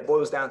 Ultimately, it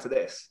boils down to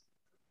this.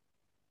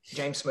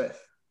 James Smith,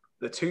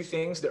 the two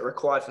things that are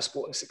required for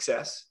sporting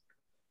success: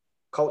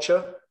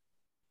 culture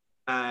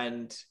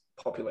and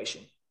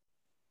population.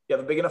 You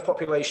have a big enough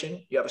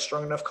population, you have a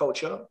strong enough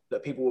culture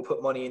that people will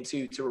put money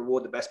into to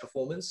reward the best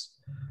performers.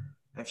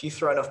 And if you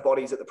throw enough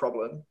bodies at the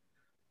problem,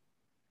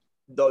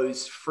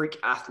 those freak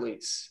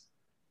athletes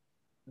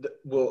that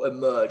will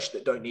emerge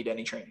that don't need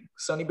any training.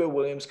 Sonny Bill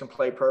Williams can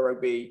play pro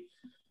rugby.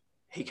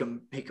 He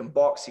can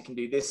box, he can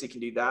do this, he can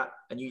do that.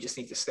 And you just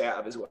need to stay out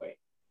of his way.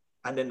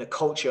 And then the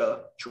culture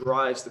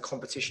drives the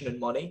competition and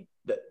money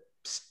that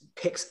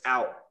picks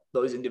out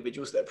those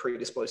individuals that are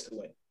predisposed to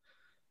win.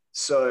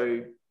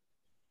 So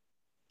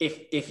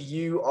if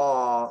you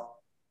are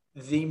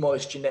the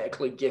most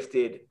genetically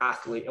gifted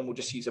athlete, and we'll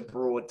just use a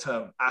broad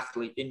term,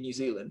 athlete in New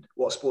Zealand,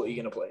 what sport are you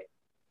going to play?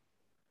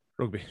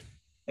 Rugby.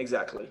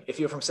 Exactly. If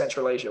you're from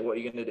Central Asia, what are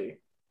you going to do?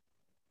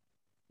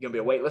 You're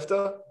going to be a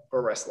weightlifter or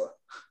a wrestler?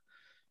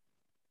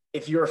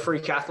 If you're a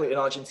freak athlete in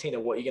Argentina,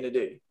 what are you going to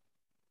do?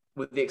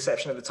 With the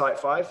exception of the type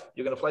 5,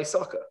 you're going to play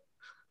soccer.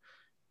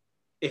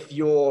 If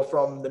you're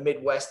from the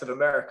Midwest of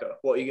America,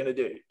 what are you going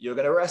to do? You're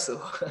going to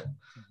wrestle.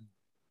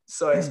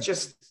 So it's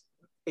just,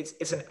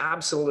 it's an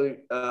absolute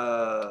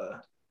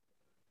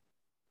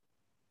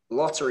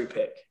lottery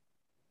pick.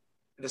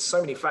 There's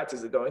so many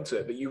factors that go into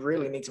it, but you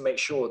really need to make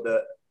sure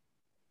that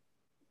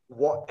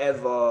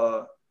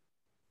whatever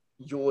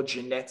your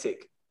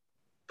genetic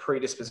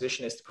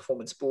predisposition is to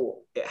perform in sport,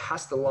 it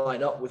has to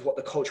line up with what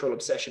the cultural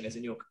obsession is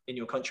in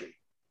your country.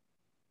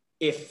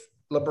 If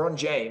LeBron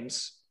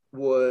James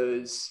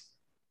was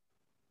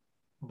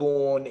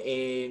born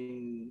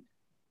in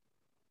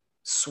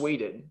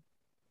Sweden,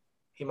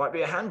 he might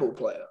be a handball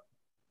player,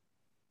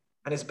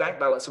 and his bank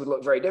balance would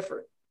look very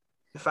different.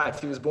 The fact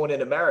he was born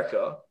in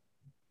America,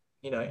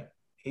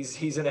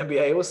 he's an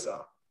NBA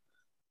All-Star.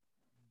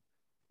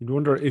 You'd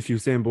wonder if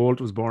Usain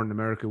Bolt was born in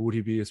America, would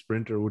he be a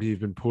sprinter? Would he have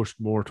been pushed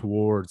more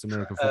towards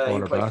American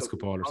football or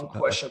basketball? Football. Or something?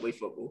 Unquestionably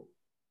football.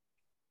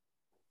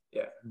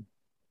 Yeah.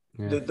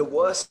 The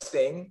worst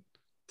thing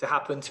to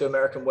happen to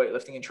American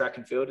weightlifting and track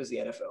and field is the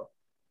NFL.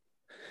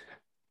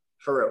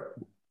 For real.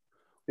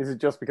 Is it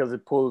just because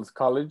it pulls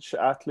college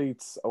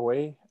athletes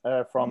away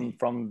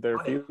from their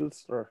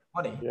fields? Or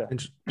money? Yeah.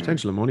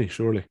 Potential of money,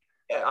 surely.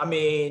 Yeah, I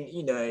mean,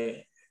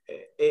 it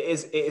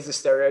is a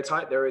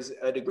stereotype. There is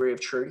a degree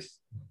of truth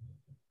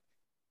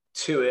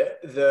to it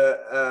that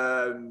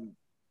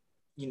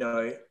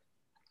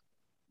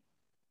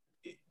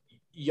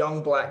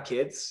young black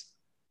kids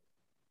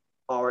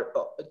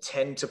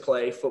tend to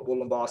play football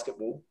and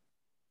basketball,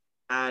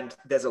 and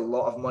there's a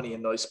lot of money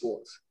in those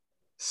sports.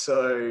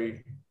 So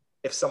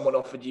if someone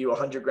offered you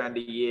 $100,000 a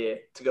year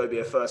to go be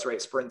a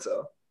first-rate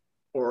sprinter,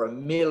 or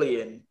 $1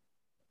 million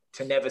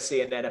to never see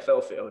an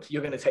NFL field,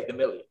 you're going to take the $1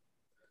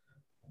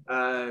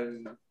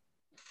 million.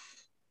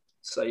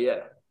 So yeah,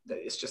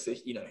 it's just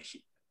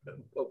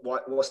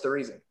what's the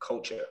reason?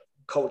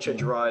 Culture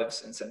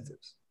drives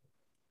incentives.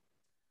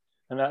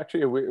 And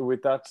actually,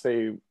 with that,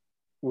 say,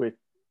 with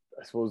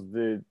I suppose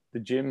the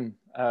gym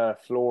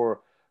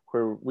floor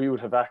where we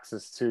would have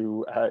access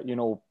to,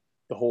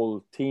 the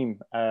whole team.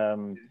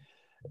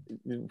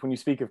 When you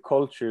speak of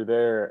culture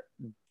there,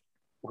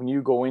 when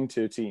you go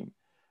into a team,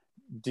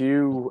 do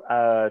you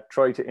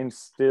try to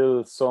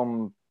instill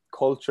some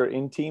culture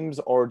in teams,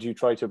 or do you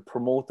try to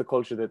promote the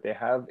culture that they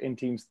have in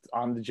teams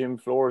on the gym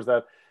floor?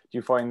 Do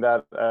you find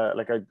that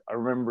I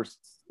remember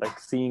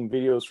seeing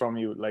videos from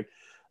you, like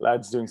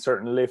lads doing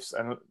certain lifts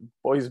and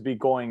boys be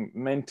going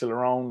mental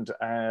around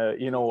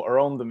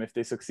around them if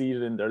they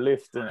succeeded in their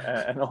lift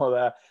and all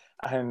that,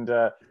 and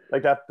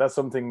that's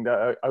something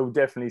that I would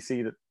definitely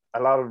see that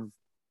a lot of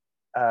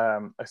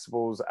I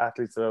suppose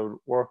athletes that I would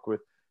work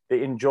with,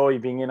 they enjoy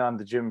being in on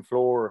the gym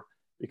floor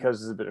because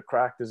there's a bit of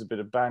crack, there's a bit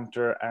of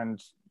banter,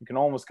 and you can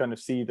almost kind of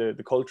see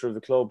the culture of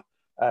the club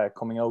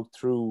coming out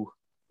through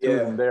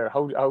them there.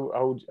 How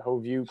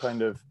have you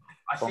kind of?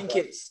 I think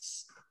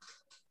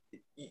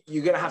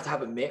you're going to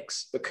have a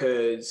mix,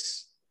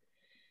 because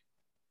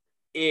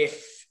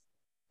if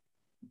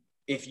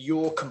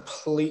you're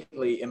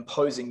completely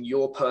imposing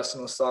your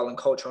personal style and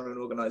culture on an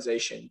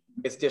organization,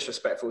 it's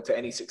disrespectful to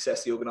any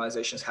success the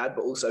organization's had,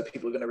 but also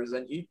people are going to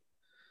resent you.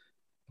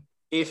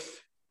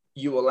 If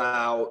you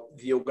allow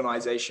the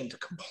organization to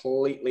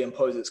completely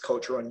impose its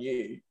culture on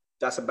you,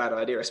 that's a bad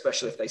idea,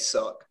 especially if they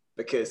suck,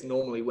 because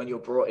normally when you're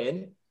brought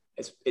in,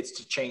 it's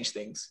to change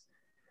things.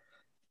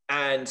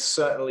 And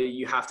certainly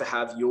you have to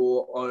have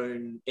your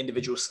own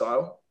individual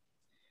style.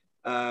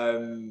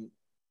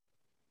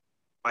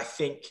 I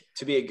think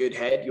to be a good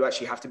head, you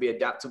actually have to be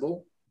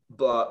adaptable,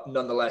 but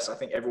nonetheless, I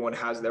think everyone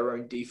has their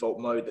own default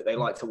mode that they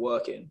like to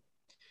work in.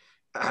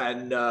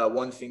 And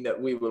one thing that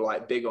we were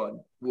big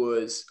on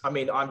was,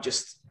 I'm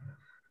just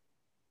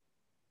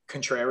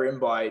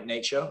contrarian by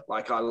nature.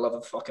 I love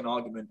a fucking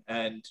argument.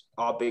 And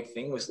our big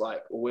thing was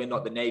we're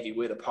not the Navy,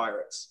 we're the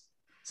pirates.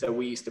 So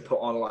we used to put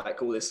on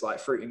all this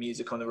fruity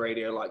music on the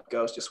radio,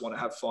 girls just want to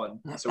have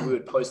fun. So we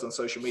would post on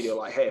social media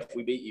hey, if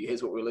we beat you,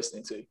 here's what we're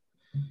listening to.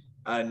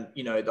 And,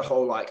 the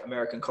whole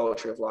American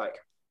culture of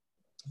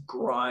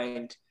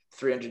grind,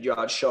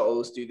 300-yard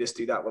shuttles, do this,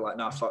 do that. We're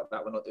nah, fuck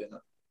that. We're not doing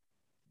that.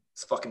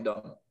 It's fucking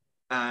dumb.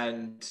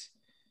 And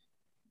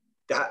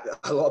that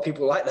a lot of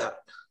people like that.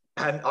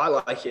 And I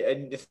like it.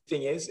 And the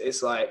thing is,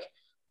 it's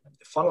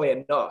funnily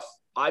enough,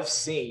 I've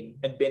seen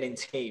and been in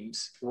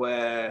teams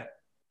where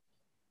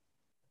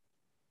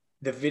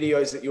the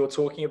videos that you're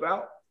talking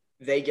about,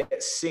 they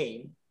get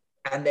seen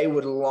and they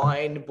would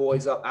line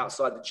boys up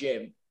outside the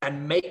gym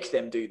and make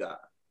them do that.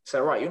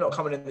 So, right, you're not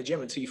coming in the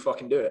gym until you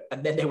fucking do it.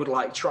 And then they would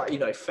try,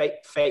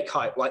 fake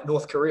hype,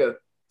 North Korea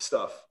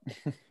stuff.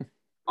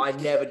 I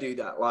never do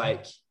that.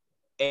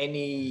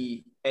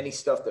 Any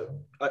stuff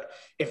that,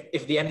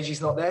 if the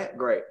energy's not there,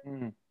 great.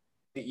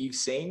 That you've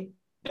seen,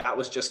 that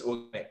was just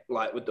organic,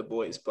 with the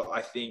boys. But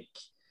I think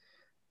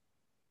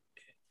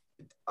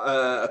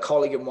a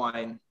colleague of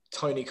mine,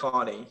 Tony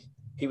Carney,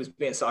 he was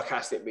being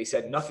sarcastic, but he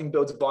said, nothing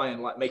builds a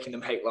Bayern like making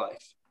them hate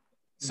life.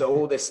 So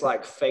all this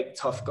like fake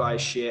tough guy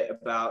shit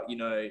about, you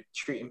know,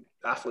 treating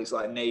athletes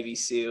like Navy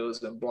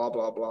SEALs and blah,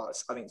 blah, blah.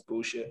 I think it's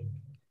bullshit.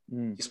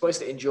 You're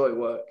supposed to enjoy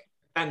work.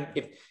 And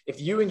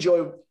if you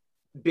enjoy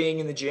being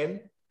in the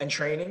gym and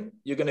training,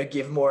 you're going to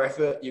give more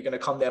effort. You're going to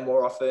come there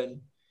more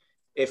often.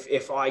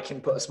 If I can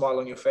put a smile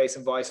on your face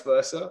and vice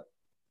versa,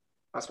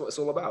 that's what it's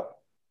all about.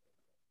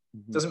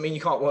 Doesn't mean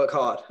you can't work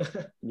hard.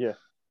 Yeah.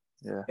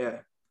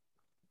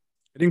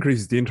 It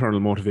increases the internal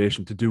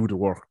motivation to do the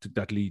work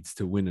that leads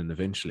to winning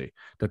eventually.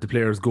 That the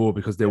players go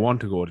because they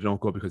want to go. They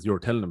don't go because you're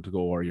telling them to go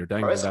or you're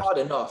dangling. It's hard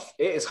enough.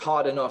 It is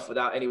hard enough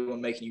without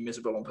anyone making you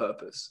miserable on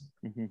purpose.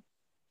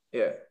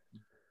 Yeah.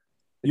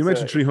 You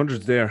mentioned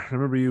 300s there. I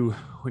remember you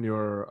when you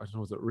were, I don't know,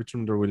 was it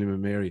Richmond or William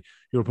and Mary?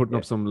 You were putting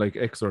up some like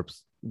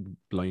excerpts,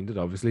 blinded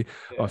obviously,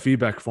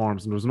 feedback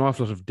forms, and there was an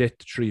awful lot of death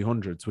to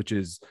 300s, which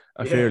is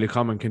a fairly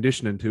common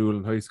conditioning tool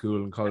in high school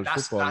and college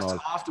football.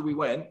 That's after we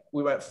went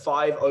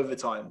 5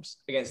 overtimes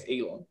against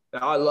Elon.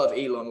 Now I love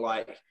Elon.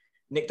 Like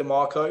Nick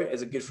DeMarco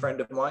is a good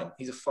friend of mine.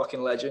 He's a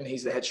fucking legend.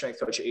 He's the head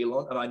strength coach at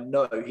Elon, and I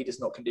know he does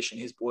not condition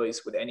his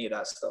boys with any of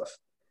that stuff.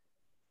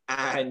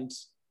 And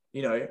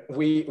you know,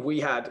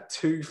 we had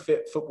 2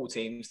 fit football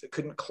teams that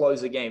couldn't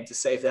close a game to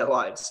save their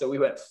lives. So we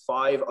went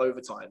 5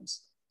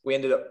 overtimes. We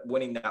ended up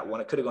winning that one.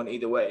 It could have gone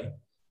either way.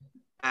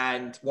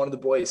 And one of the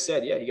boys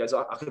said, he goes,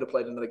 I could have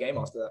played another game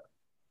after that.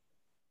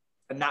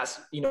 And that's,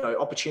 you know,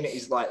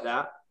 opportunities like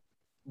that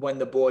when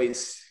the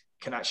boys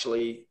can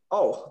actually,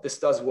 this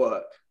does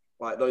work.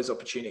 Like those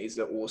opportunities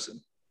are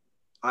awesome.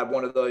 I had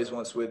one of those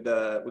once with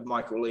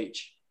Michael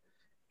Leach,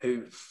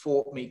 who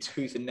fought me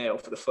tooth and nail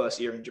for the first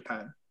year in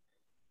Japan,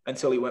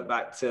 until he went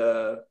back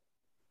to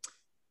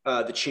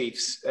the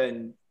Chiefs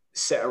and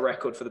set a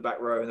record for the back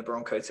row in the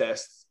Bronco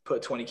test,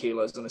 put 20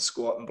 kilos on a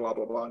squat and blah,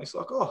 blah, blah. And he's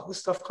like, this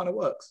stuff kind of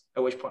works.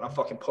 At which point I'm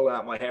fucking pulling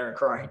out my hair and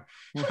crying.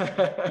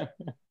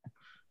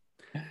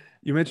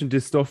 You mentioned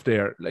this stuff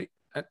there. Like,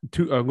 I'm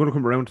going to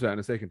come around to that in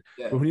a second.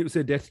 Yeah. But when you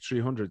say death to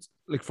 300s,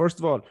 like, first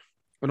of all,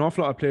 an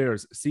awful lot of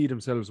players see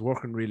themselves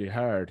working really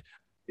hard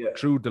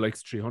through the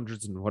likes of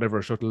 300s and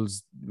whatever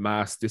shuttles,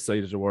 mass, this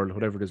side of the world,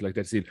 whatever it is like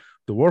that. See,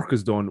 the work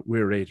is done,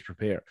 we're ready to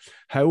prepare.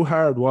 How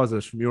hard was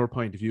it from your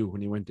point of view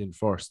when you went in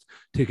first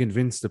to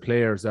convince the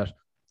players that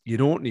you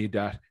don't need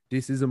that?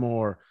 This is a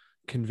more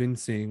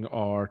convincing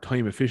or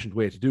time efficient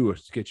way to do it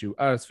to get you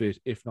as fit,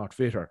 if not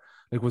fitter.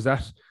 Like, was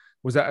that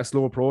a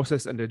slow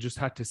process and they just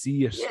had to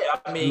see it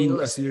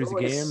through a series of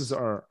games?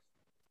 Or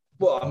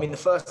well, I mean, the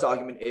first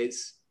argument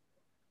is,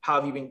 how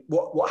have you been,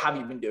 what have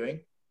you been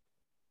doing?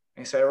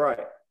 And you say,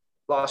 right,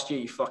 last year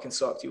you fucking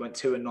sucked. You went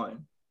 2-9.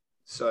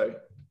 So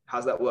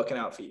how's that working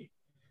out for you?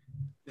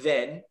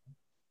 Then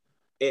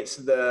it's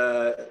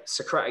the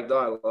Socratic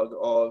dialogue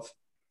of,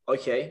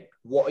 okay,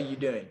 what are you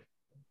doing?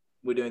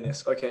 We're doing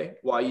this. Okay,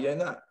 why are you doing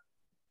that?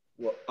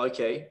 What?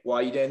 Okay, why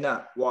are you doing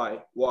that? Why?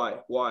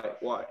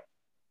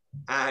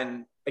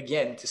 And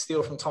again, to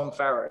steal from Tom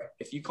Farrow,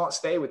 if you can't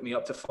stay with me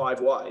up to 5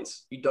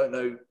 whys, you don't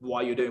know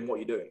why you're doing what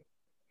you're doing.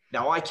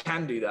 Now I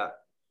can do that,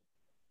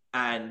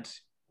 and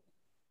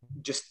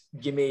just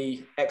give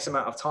me X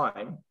amount of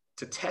time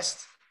to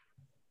test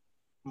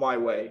my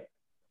way,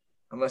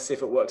 and let's see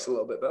if it works a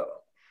little bit better.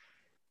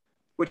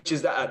 Which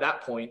is that at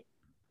that point,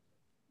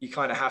 you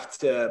kind of have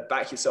to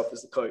back yourself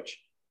as the coach.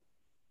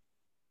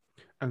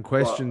 And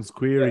questions,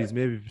 queries,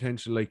 maybe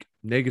potential like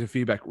negative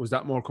feedback. Was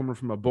that more coming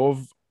from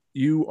above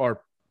you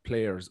or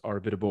players, or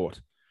a bit of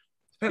both?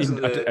 In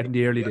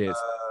the early days?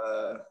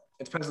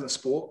 It depends on the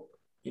sport.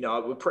 You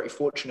know, we're pretty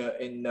fortunate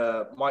in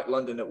Mike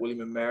London at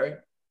William and Mary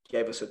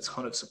gave us a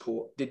ton of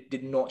support,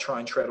 did not try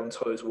and tread on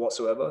toes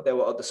whatsoever. There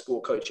were other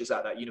sport coaches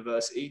at that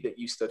university that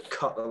used to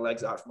cut the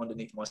legs out from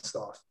underneath my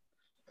staff.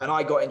 And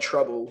I got in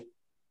trouble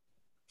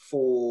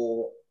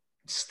for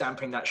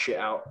stamping that shit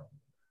out.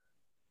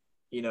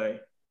 You know,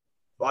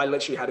 I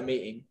literally had a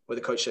meeting where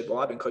the coach said, well,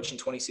 I've been coaching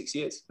 26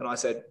 years. And I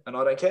said, and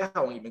I don't care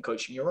how long you've been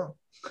coaching, you're wrong.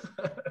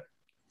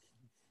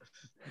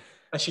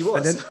 And she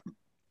was. And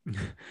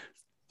then,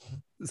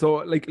 so,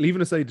 like,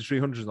 leaving aside the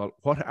 300s and all,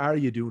 what are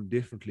you doing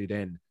differently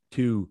then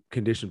to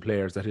condition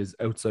players that is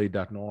outside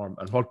that norm,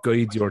 and what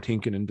guides your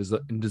thinking in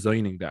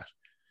designing that?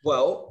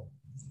 Well,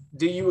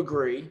 do you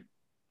agree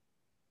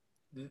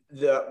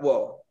that,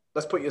 well,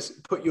 let's put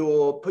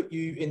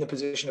you in the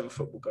position of a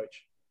football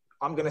coach.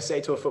 I'm going to say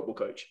to a football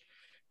coach,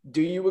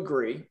 do you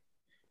agree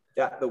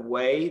that the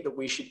way that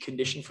we should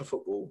condition for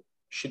football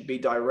should be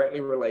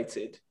directly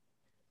related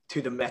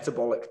to the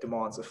metabolic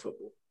demands of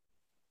football?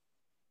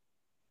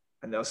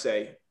 And they'll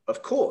say,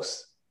 of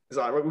course. It's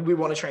like, we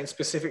want to train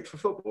specific for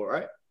football,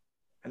 right?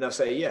 And they'll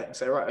say, yeah. I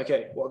say, right,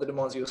 okay, what are the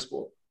demands of your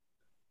sport?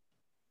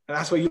 And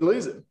that's where you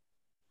lose them.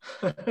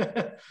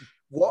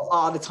 What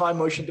are the time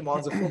motion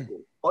demands of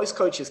football? Most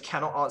coaches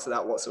cannot answer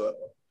that whatsoever.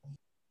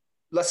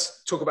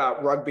 Let's talk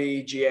about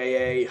rugby,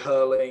 GAA,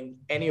 hurling,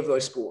 any of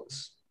those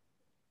sports.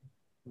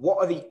 What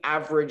are the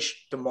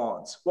average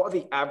demands? What are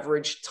the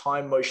average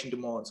time motion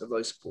demands of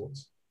those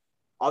sports?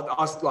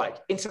 I'll like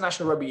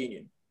International Rugby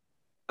Union.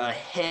 a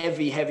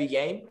heavy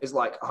game is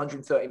like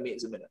 130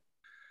 meters a minute.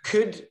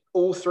 Could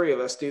all three of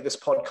us do this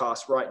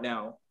podcast right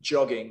now,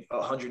 jogging at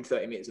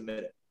 130 meters a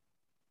minute?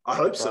 I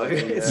hope so.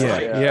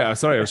 Yeah.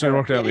 Sorry, I was trying to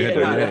work it out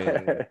in my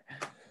head.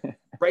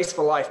 Race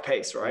for life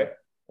pace, right?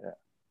 Yeah.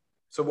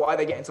 So why are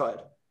they getting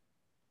tired?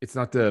 It's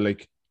not the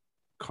like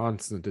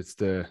constant, it's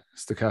the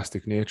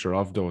stochastic nature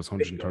of those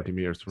 130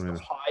 meters per minute.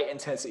 High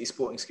intensity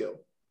sporting skill.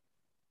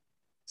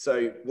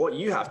 So what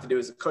you have to do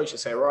as a coach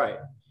is say, right,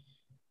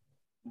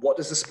 what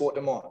does the sport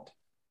demand?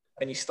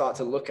 And you start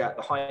to look at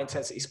the high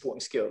intensity sporting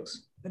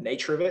skills, the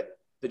nature of it,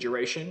 the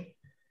duration,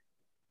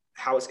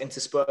 how it's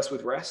interspersed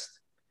with rest,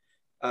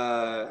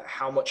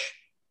 how much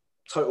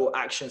total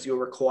actions you're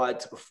required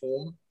to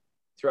perform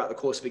throughout the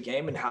course of a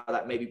game, and how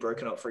that may be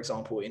broken up, for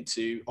example,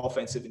 into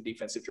offensive and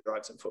defensive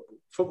drives in football.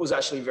 Football is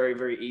actually very,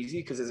 very easy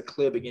because there's a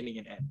clear beginning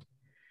and end.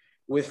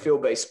 With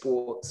field-based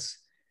sports,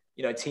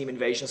 team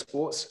invasion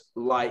sports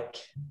like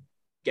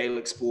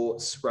Gaelic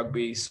sports,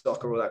 rugby,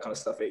 soccer, all that kind of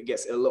stuff, it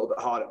gets a little bit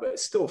harder, but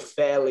it's still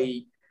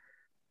fairly,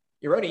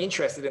 you're only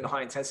interested in the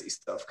high intensity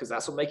stuff because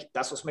that's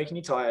what's making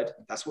you tired.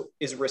 That's what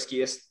is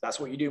riskiest. That's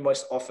what you do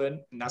most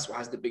often. And that's what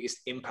has the biggest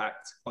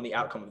impact on the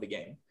outcome of the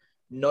game.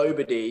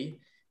 Nobody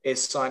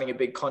is signing a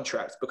big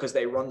contract because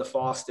they run the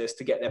fastest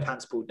to get their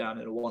pants pulled down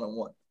in a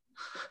one-on-one.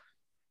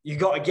 You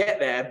got to get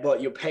there,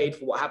 but you're paid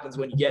for what happens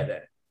when you get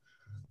there.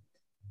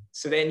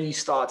 So then you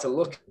start to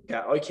look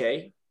at,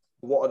 okay,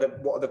 what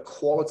are the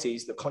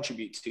qualities that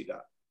contribute to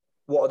that?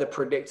 What are the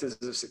predictors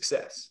of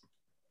success?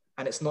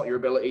 And it's not your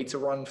ability to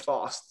run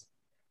fast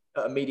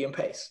at a medium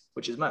pace,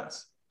 which is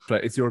maths.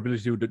 Right. It's your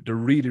ability to do the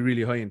really,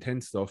 really high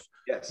intense stuff,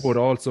 yes, but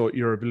also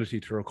your ability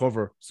to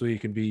recover so you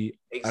can be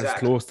as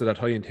close to that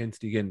high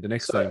intensity again the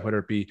next time, whether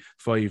it be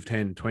 5,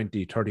 10,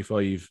 20,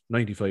 35,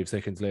 95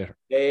 seconds later.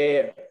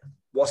 Yeah.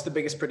 What's the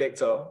biggest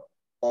predictor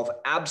of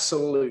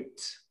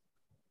absolute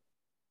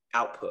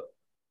output?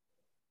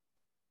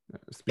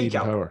 Speed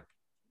and power.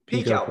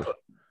 Peak output.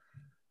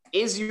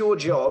 Is your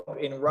job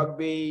in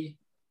rugby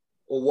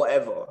or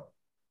whatever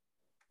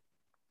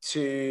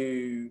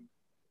to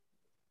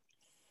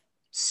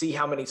see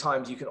how many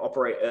times you can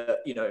operate at,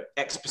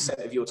 X percent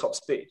of your top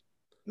speed?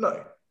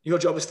 No, your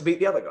job is to beat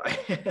the other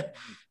guy.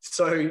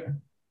 So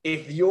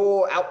if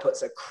your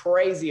outputs are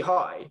crazy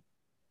high,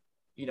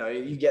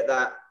 you get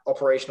that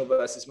operational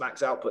versus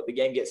max output, the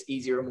game gets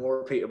easier and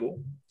more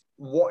repeatable.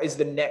 What is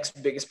the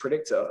next biggest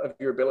predictor of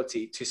your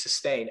ability to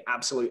sustain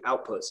absolute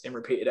outputs in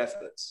repeated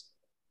efforts?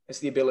 It's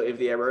the ability of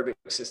the aerobic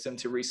system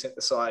to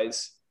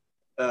resynthesize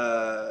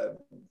anaerobic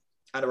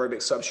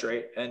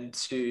substrate and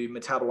to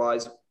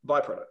metabolize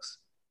byproducts,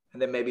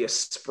 and then maybe a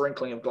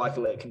sprinkling of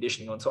glycolytic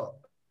conditioning on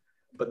top.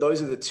 But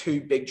those are the two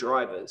big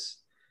drivers,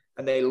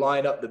 and they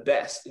line up the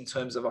best in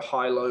terms of a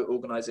high-low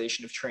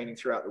organization of training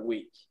throughout the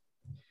week.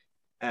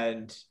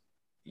 And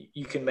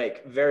you can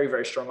make very,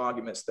 very strong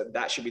arguments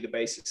that should be the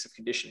basis of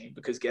conditioning,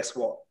 because guess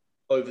what?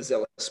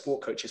 Overzealous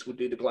sport coaches will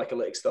do the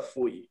glycolytic stuff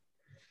for you.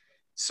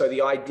 So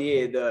the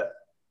idea that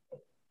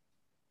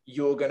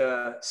you're going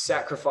to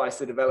sacrifice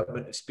the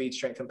development of speed,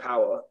 strength, and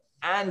power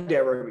and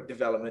aerobic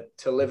development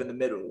to live in the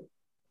middle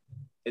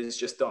is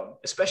just dumb,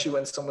 especially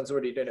when someone's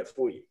already doing it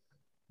for you.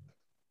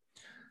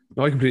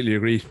 No, I completely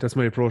agree. That's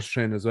my approach to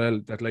training as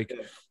well. That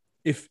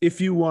if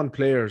you want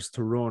players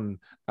to run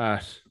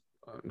at,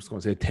 I'm just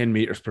going to say 10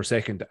 meters per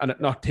second and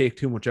not take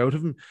too much out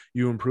of them,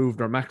 you improve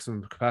their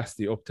maximum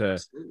capacity up to,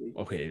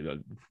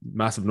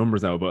 massive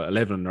numbers now, but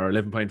 11 or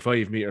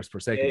 11.5 meters per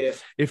second. Yeah.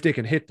 If they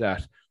can hit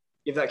that,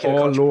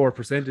 all lower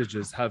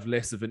percentages have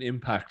less of an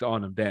impact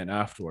on them then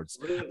afterwards,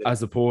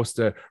 as opposed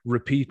to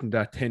repeating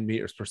that 10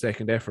 meters per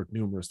second effort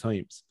numerous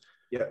times.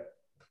 Yeah.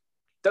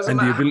 Doesn't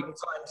matter how many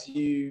times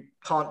you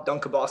can't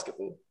dunk a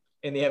basketball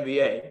in the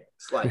NBA.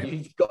 It's like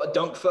you've got to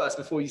dunk first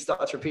before you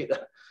start to repeat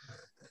that.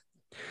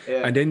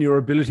 Yeah. And then your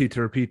ability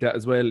to repeat that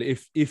as well,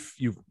 if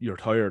you're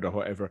tired or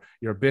whatever,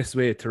 your best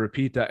way to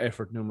repeat that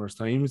effort numerous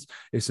times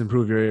is to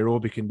improve your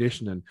aerobic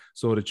conditioning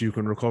so that you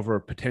can recover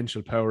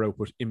potential power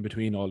output in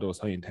between all those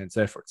high intense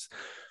efforts.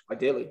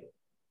 Ideally.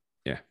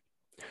 Yeah.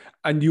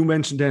 And you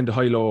mentioned then the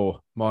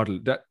high-low model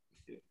that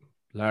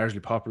largely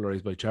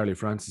popularized by Charlie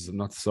Francis. I'm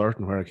not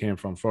certain where it came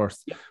from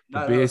first. Yeah.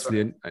 But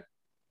basically,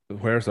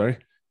 where, sorry?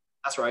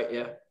 That's right,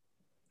 yeah.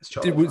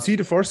 Was he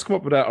the first to come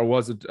up with that, or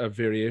was it a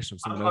variation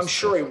of something else? I'm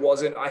sure he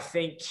wasn't. I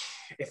think,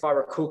 if I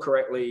recall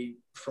correctly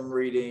from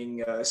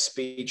reading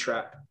Speed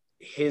Trap,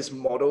 his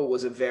model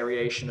was a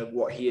variation of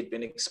what he had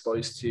been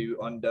exposed to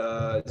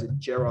under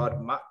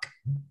Gerard Mack.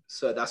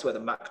 So that's where the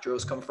Mack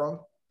drills come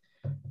from.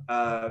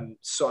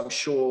 So I'm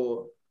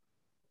sure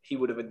he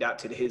would have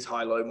adapted his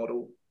high-low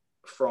model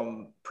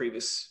from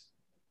previous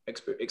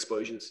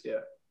exposures,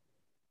 yeah.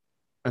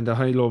 And the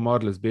high-low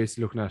model is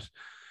basically looking at,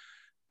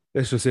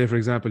 let's just say, for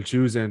example,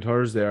 Tuesday and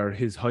Thursday are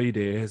his high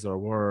days, or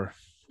were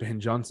Ben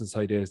Johnson's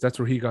high days. That's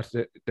where he got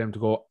them to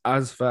go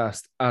as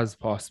fast as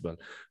possible,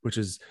 which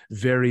is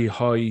very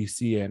high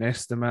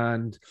CNS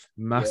demand,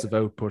 massive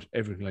output,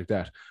 everything like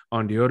that.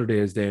 On the other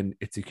days, then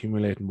it's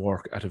accumulating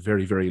work at a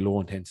very, very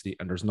low intensity,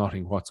 and there's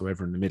nothing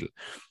whatsoever in the middle.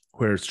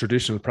 Whereas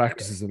traditional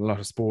practices in a lot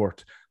of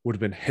sport would have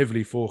been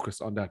heavily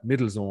focused on that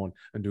middle zone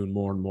and doing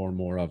more and more and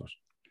more of it.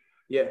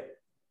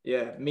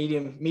 Yeah.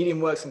 Medium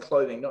works in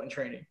clothing, not in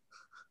training.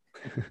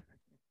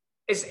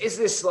 It's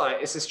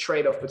this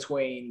trade-off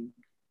between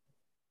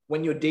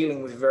when you're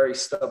dealing with very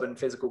stubborn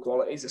physical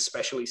qualities,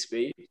 especially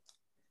speed,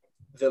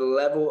 the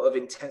level of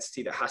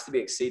intensity that has to be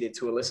exceeded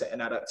to elicit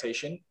an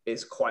adaptation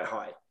is quite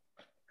high,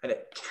 and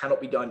it cannot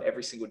be done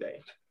every single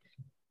day.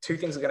 Two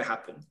things are going to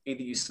happen.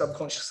 Either you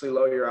subconsciously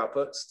lower your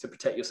outputs to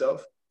protect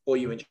yourself, or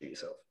you injure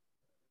yourself.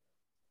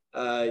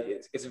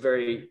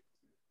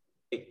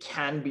 It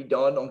can be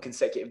done on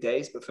consecutive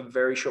days, but for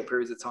very short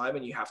periods of time,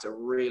 and you have to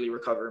really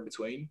recover in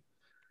between.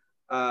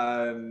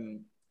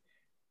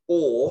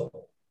 Or,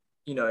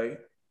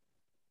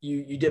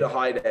 you did a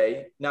high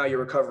day, now you're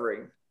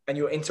recovering, and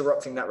you're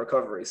interrupting that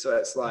recovery. So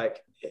it's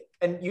like,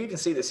 and you even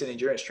see this in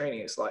endurance training,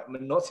 it's like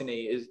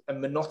monotony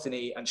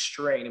and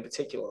strain in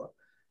particular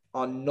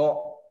are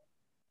not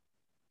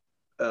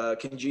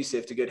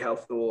conducive to good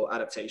health or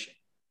adaptation.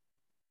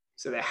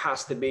 So there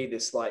has to be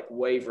this like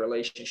wave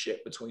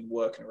relationship between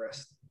work and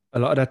rest. A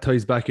lot of that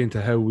ties back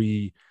into how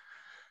we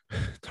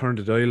turn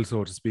the dial,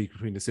 so to speak,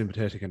 between the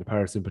sympathetic and the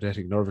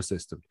parasympathetic nervous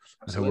system.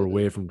 Absolutely. And how we're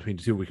away from between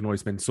the two. We can only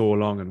spend so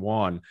long in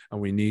one,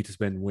 and we need to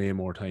spend way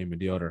more time in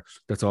the other.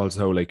 That's also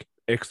how like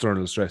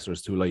external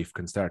stressors to life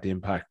can start to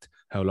impact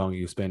how long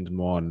you spend in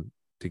one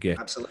to get.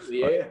 Absolutely,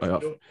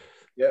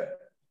 yeah.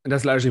 And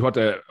that's largely what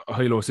the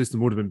high-low system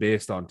would have been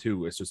based on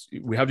too. It's just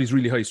we have these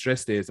really high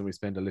stress days and we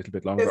spend a little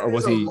bit longer. Or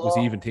was he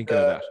even thinking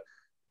of that?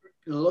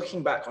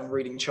 Looking back on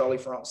reading Charlie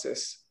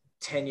Francis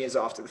 10 years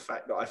after the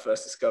fact that I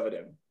first discovered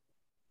him,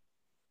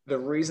 the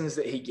reasons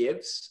that he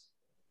gives,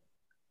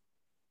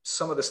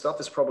 some of the stuff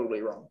is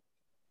probably wrong.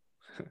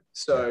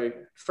 So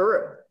for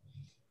real,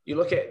 you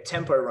look at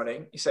tempo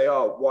running, you say,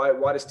 oh,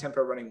 why does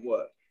tempo running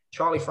work?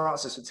 Charlie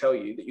Francis would tell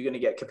you that you're going to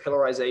get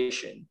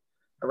capillarization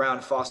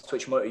around fast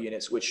twitch motor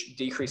units, which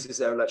decreases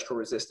their electrical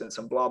resistance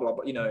and blah, blah,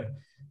 blah.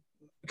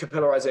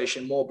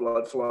 Capillarization, more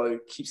blood flow,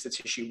 keeps the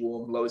tissue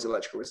warm, lowers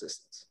electrical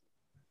resistance.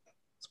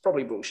 It's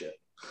probably bullshit.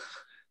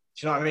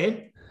 Do you know what I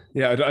mean?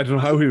 Yeah, I don't know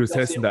how he was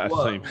testing that at the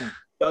time.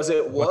 Does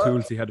it work? What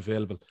tools he had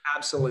available?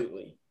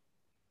 Absolutely.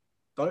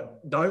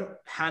 Don't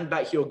hand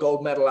back your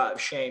gold medal out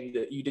of shame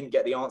that you didn't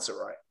get the answer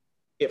right.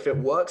 If it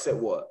works, it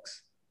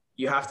works.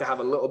 You have to have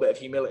a little bit of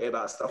humility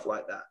about stuff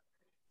like that.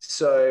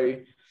 So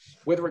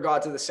with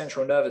regard to the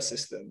central nervous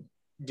system,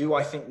 do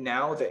I think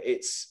now that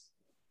it's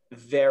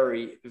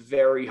very,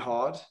 very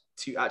hard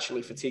to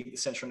actually fatigue the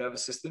central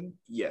nervous system?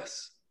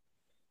 Yes.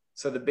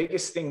 So the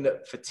biggest thing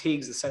that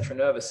fatigues the central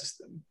nervous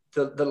system,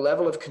 the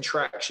level of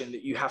contraction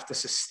that you have to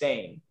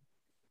sustain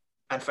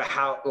and for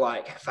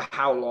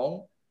how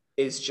long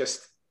is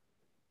just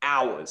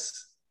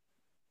hours.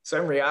 So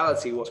in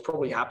reality, what's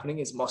probably happening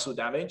is muscle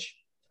damage,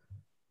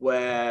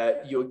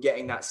 where you're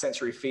getting that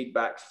sensory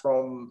feedback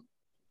from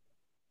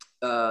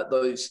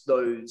those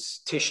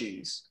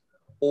tissues,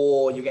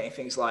 or you're getting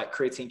things like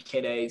creatine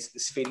kinase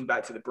that's feeding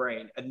back to the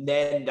brain. And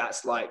then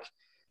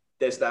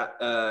there's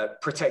that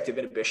protective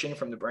inhibition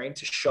from the brain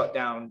to shut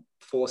down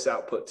force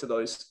output to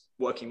those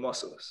working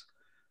muscles.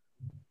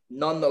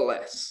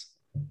 Nonetheless,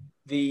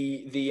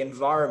 the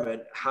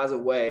environment has a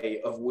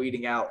way of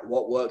weeding out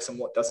what works and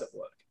what doesn't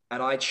work.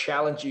 And I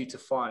challenge you to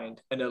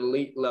find an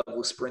elite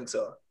level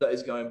sprinter that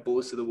is going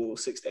balls to the wall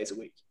 6 days a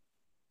week.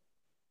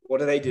 What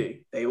do?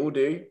 They all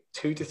do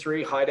 2 to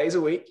 3 high days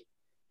a week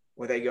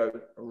where they go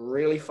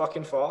really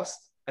fucking fast.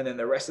 And then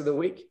the rest of the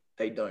week,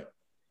 they don't.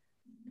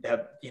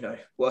 They're,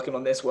 working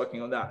on this,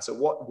 working on that. So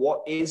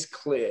what is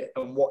clear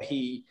and what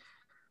he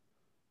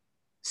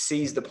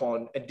seized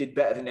upon and did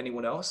better than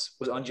anyone else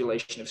was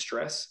undulation of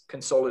stress,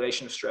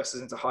 consolidation of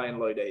stresses into high and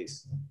low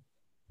days.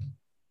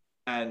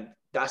 And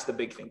that's the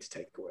big thing to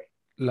take away.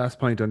 Last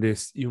point on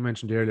this, you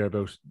mentioned earlier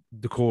about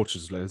the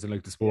coaches,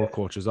 like the sport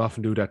coaches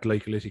often do that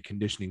glycolytic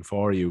conditioning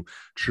for you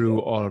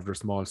through all of their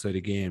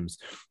small-sided games.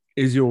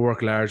 Is your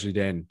work largely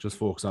then just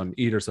focus on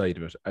either side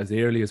of it? As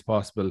early as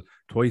possible,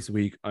 twice a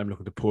week, I'm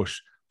looking to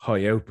push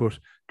high output.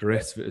 The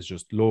rest of it is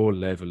just low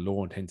level,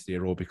 low intensity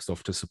aerobic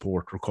stuff to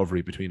support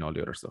recovery between all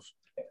the other stuff.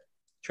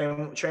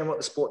 Train what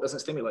the sport doesn't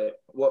stimulate.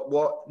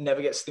 What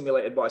never gets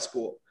stimulated by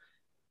sport?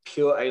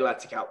 Pure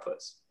alactic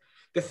outputs.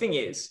 The thing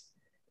is,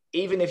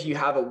 even if you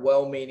have a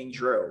well-meaning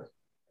drill,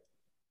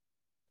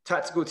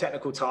 tactical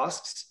technical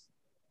tasks,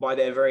 by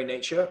their very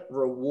nature,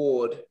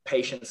 reward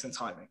patience and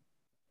timing,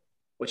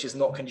 which is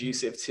not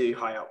conducive to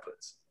high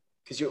outputs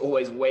because you're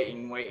always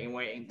waiting,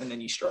 and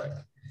then you strike.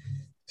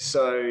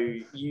 So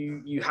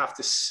you have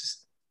to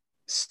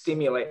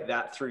stimulate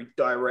that through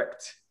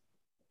direct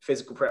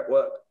physical prep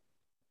work,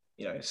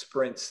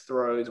 sprints,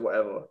 throws,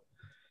 whatever.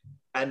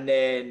 And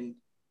then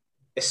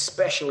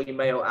especially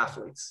male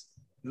athletes.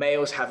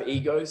 Males have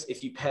egos.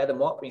 If you pair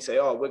them up and you say,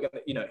 oh, we're going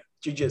to,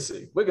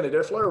 jiu-jitsu, we're going to do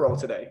a flow roll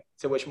today.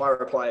 To which my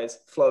reply is,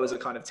 flow is a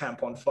kind of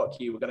tampon, fuck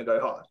you, we're going to go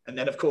hard. And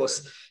then, of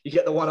course, you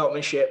get the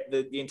one-upmanship,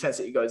 the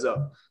intensity goes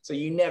up. So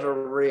you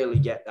never really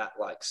get that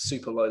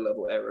super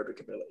low-level aerobic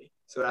ability.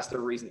 So that's the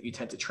reason that you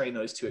tend to train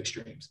those two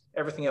extremes.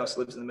 Everything else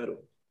lives in the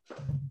middle.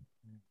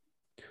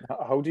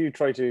 How do you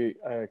try to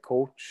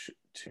coach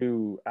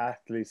to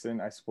athletes,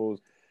 and I suppose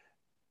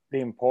the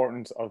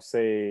importance of,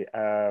 say,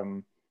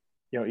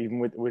 even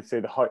with say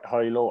the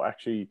high low,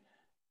 actually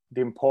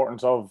the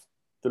importance of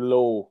the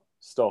low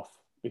stuff,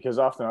 because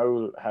often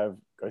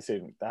I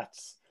say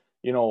that's,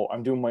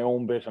 I'm doing my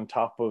own bit on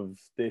top of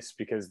this,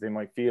 because they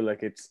might feel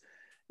like it's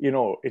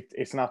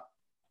not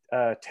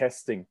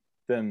testing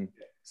them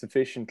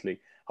sufficiently.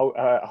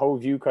 How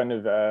have you kind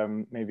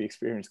of maybe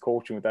experienced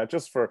coaching with that?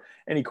 Just for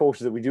any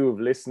coaches that we do have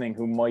listening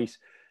who might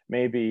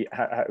maybe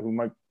who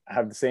might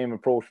have the same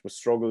approach but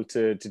struggle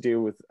to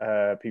deal with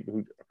people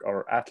who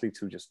or athletes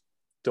who just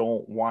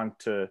don't want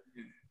to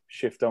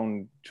shift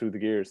down through the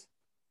gears.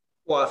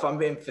 Well, if I'm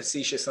being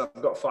facetious and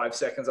I've got 5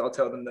 seconds, I'll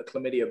tell them that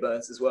chlamydia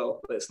burns as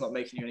well, but it's not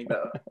making you any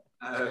better.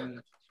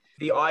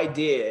 The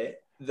idea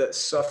that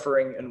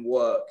suffering and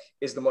work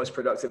is the most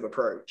productive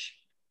approach.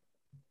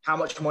 How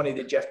much money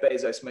did Jeff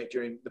Bezos make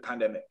during the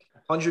pandemic?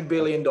 $100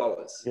 billion.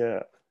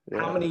 Yeah.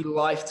 How many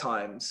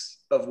lifetimes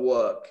of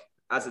work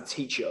as a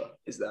teacher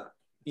is that?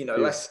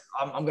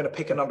 I'm going to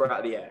pick a number out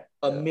of the air.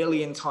 1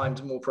 million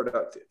times more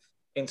productive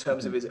in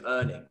terms of his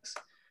earnings.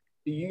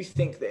 Do you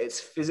think that it's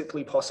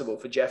physically possible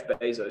for Jeff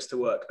Bezos to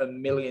work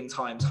 1 million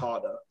times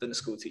harder than a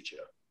school teacher?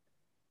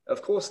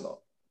 Of course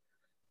not.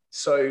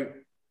 So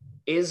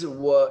is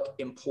work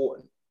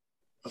important?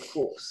 Of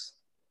course.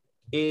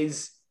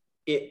 Is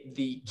it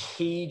the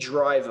key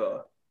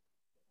driver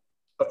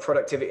of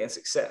productivity and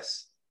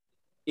success?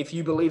 If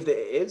you believe that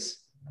it is,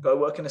 go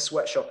work in a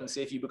sweatshop and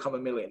see if you become a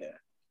millionaire.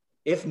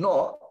 If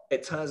not,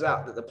 it turns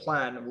out that the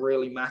plan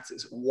really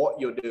matters. What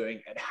you're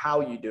doing and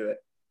how you do it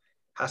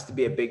has to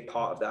be a big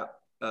part of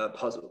that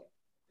puzzle.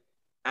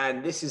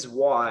 And this is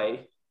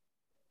why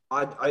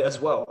I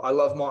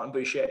love Martin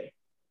Boucher.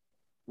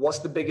 What's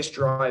the biggest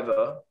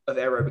driver of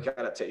aerobic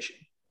adaptation?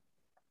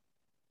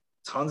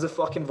 Tons of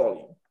fucking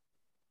volume.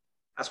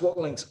 That's what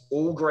links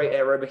all great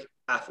aerobic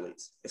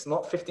athletes. It's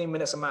not 15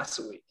 minutes of mass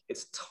a week.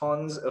 It's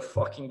tons of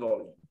fucking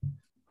volume.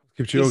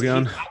 Kipchoge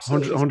on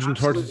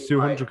 130 to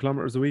 200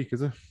 kilometers a week,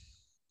 is it?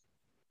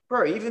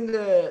 Bro, even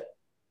the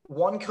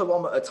 1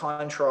 kilometer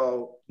time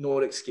trial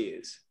Nordic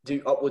skiers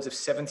do upwards of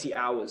 70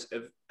 hours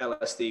of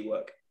LSD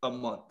work a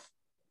month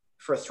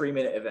for a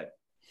 3-minute event.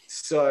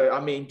 So, I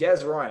mean,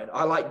 Des Ryan,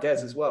 I like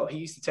Des as well. He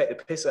used to take the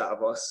piss out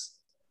of us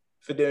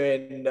for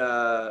doing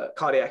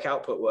cardiac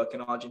output work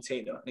in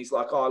Argentina. And he's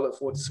like, I look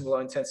forward to some low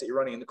intensity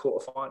running in the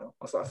quarterfinal.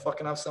 I was like,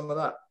 fucking have some of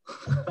that.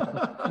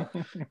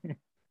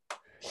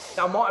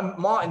 Now,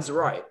 Martin's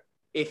right.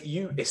 If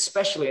you,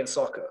 especially in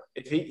soccer,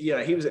 if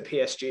he was at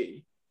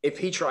PSG, if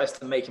he tries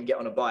to make him get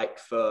on a bike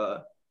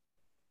for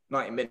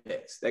 90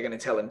 minutes, they're going to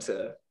tell him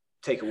to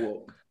take a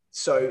walk.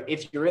 So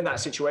if you're in that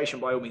situation,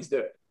 by all means do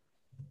it.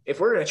 If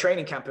we're in a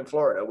training camp in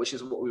Florida, which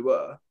is what we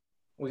were,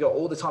 we got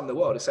all the time in the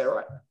world to say, all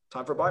right,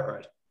 time for a bike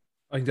ride.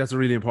 I think that's a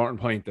really important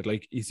point, that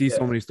like you see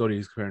so many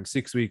studies comparing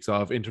 6 weeks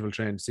of interval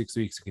training, 6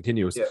 weeks of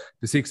continuous. Yeah.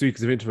 The 6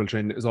 weeks of interval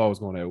training is always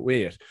going to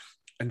outweigh it.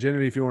 And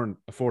generally, if you're in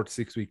a 4 to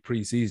 6 week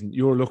pre-season,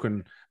 you're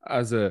looking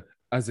as a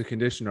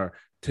conditioner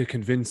to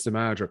convince the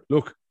manager,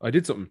 look, I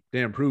did something,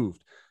 they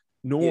improved.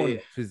 Knowing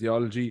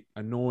physiology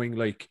and knowing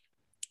like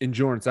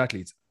endurance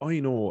athletes, I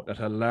know that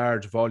a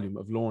large volume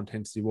of low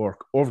intensity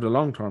work over the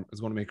long term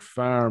is going to make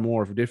far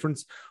more of a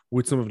difference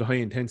with some of the high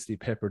intensity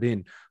peppered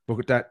in.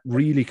 But that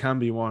really can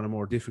be one of the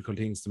more difficult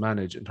things to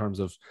manage in terms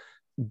of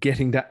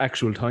getting that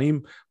actual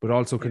time, but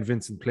also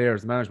convincing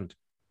players, management.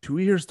 2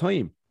 years'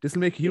 time, this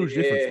will make a huge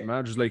difference. The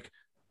manager's like,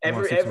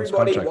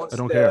 everybody wants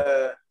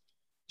to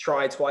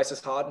try twice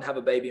as hard and have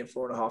a baby in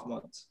 4.5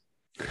 months.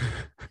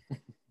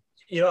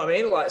 You know what I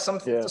mean? Like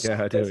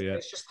I do.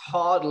 It's just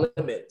hard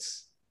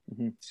limits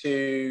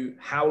to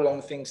how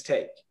long things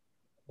take.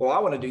 Well, I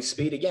want to do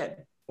speed again.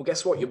 Well,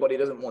 guess what? Your body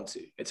doesn't want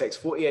to. It takes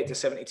 48 to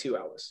 72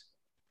 hours.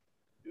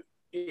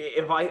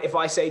 If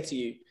I say to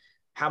you,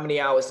 how many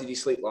hours did you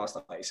sleep last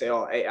night? You say,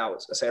 8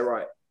 hours. I say,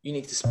 right, you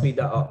need to speed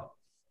that up.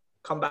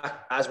 Come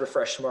back as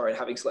refreshed tomorrow and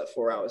having slept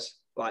 4 hours.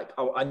 Like,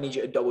 I need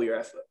you to double your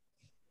effort.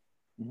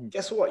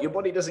 Guess what? Your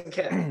body doesn't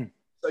care.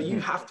 So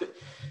you have to,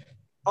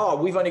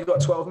 we've only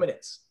got 12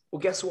 minutes. Well,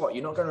 guess what?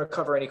 You're not going to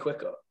recover any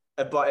quicker.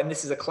 And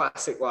this is a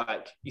classic,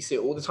 like you see it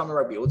all the time in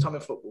rugby, all the time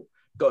in football.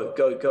 Go,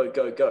 go, go,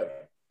 go, go.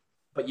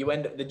 But you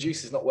end up, the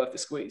juice is not worth the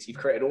squeeze. You've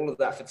created all of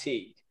that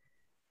fatigue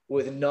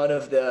with none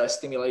of the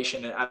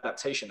stimulation and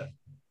adaptation that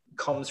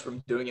comes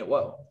from doing it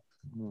well.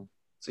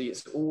 So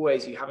it's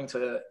always you having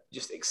to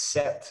just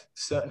accept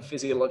certain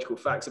physiological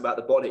facts about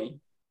the body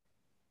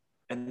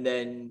and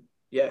then,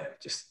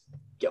 just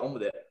get on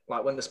with it.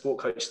 Like when the sport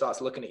coach starts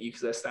looking at you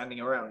because they're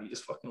standing around, you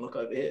just fucking look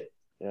over here.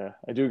 Yeah,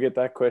 I do get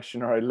that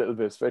question a little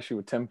bit, especially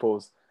with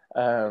tempos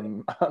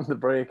on the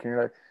break. And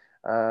you're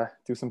like,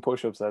 do some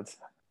push-ups, lads.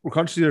 We're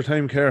conscious of your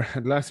time, Keir.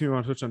 And the last thing we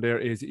want to touch on there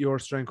is your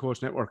Strength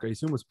Coach Network. I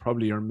assume it's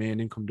probably your main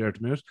income there at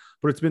the minute,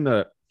 but it's been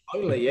a...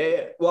 Only,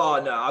 yeah.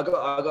 Well, no, I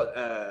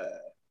got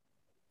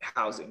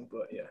housing,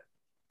 but yeah.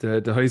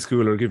 The high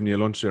school are giving you a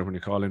lunch there when you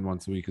call in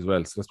once a week as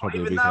well. So that's probably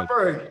not even that,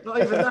 bro. Not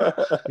even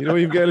that.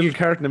 You get a little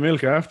carton of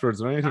milk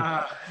afterwards, right?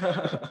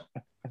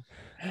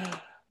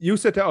 You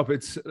set that up.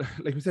 It's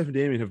like myself and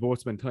Damien have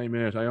both spent time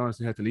in it. I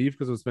honestly had to leave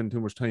because I was spending too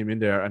much time in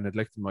there and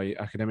neglecting my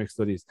academic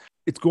studies.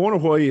 It's going a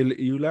while.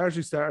 You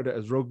largely started it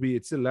as rugby.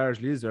 It still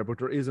largely is there, but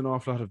there is an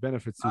awful lot of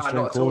benefits to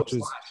strength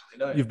coaches.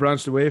 No. You've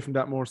branched away from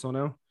that more so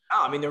now?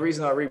 I mean, the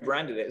reason I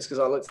rebranded it is because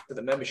I looked at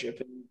the membership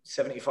and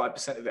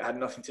 75% of it had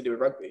nothing to do with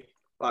rugby.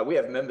 Like, we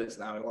have members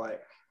now in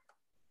like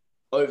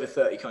over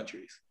 30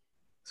 countries.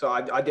 So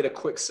I did a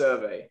quick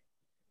survey,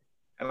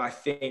 and I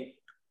think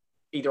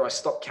either I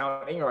stopped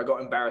counting or I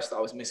got embarrassed that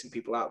I was missing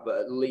people out, but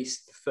at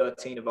least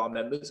 13 of our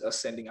members are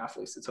sending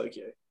athletes to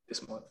Tokyo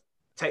this month.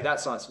 Take that,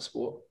 science for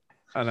sport.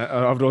 And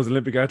of those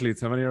Olympic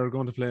athletes, how many are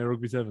going to play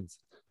rugby sevens?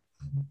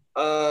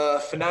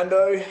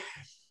 Fernando.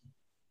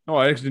 Oh,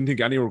 I actually didn't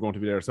think any were going to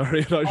be there.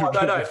 Sorry. No.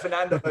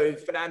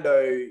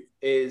 Fernando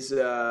is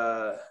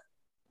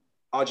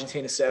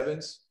Argentina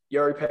sevens.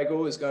 Yuri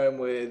Pegel is going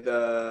with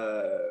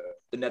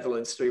the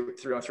Netherlands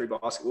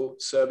 3-on-3 basketball,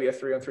 Serbia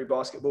 3-on-3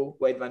 basketball,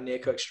 Wade van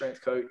Neerkerk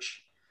strength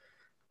coach.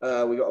 We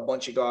got a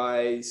bunch of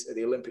guys at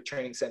the Olympic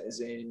training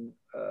centers in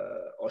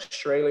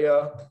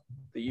Australia,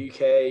 the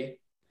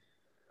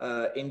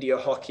UK, India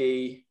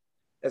hockey.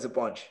 There's a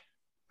bunch.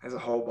 There's a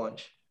whole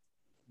bunch.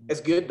 It's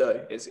good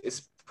though. It's a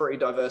pretty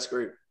diverse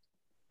group.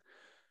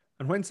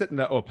 And when setting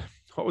that up,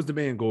 what was the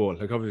main goal?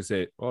 Like,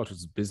 obviously, it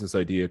was a business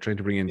idea, trying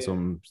to bring in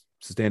some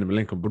sustainable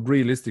income. But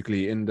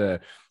realistically, in the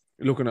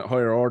looking at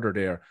higher order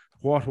there,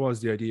 what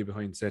was the idea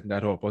behind setting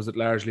that up? Was it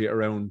largely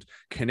around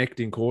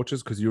connecting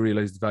coaches because you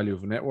realized the value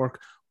of a network?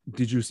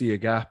 Did you see a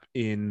gap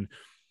in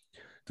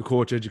the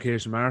coach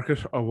education market,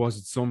 or was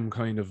it some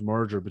kind of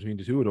merger between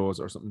the two of those,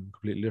 or something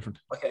completely different?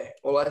 Okay,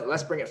 well,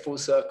 let's bring it full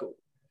circle.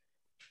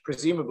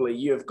 Presumably,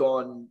 you have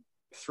gone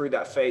through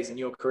that phase in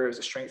your career as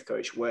a strength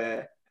coach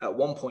where at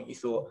one point you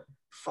thought,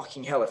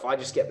 fucking hell, if I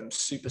just get them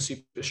super,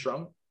 super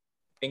strong,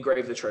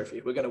 engrave the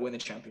trophy, we're going to win the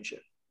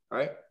championship,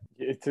 right?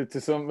 Yeah, to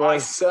some, I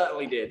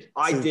certainly did.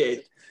 I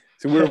did.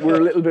 So we're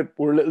a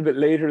little bit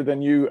later than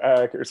you.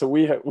 So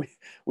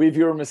we've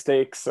your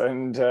mistakes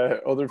and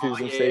other people's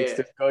mistakes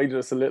to guide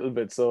us a little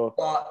bit. So,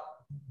 but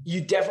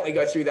you definitely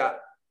go through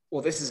that.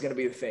 Well, this is going to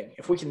be the thing.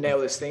 If we can nail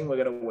this thing,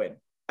 we're going to win.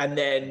 And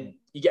then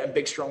you get a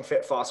big, strong,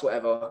 fit, fast,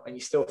 whatever, and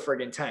you still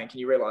friggin' tank, and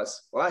you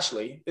realize, well,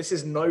 actually, this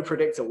is no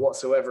predictor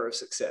whatsoever of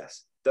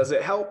success. Does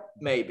it help?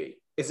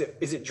 Maybe. Is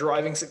it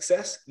driving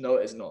success? No,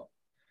 it is not.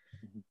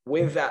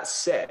 With that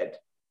said,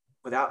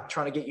 without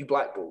trying to get you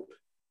blackballed,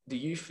 do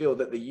you feel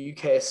that the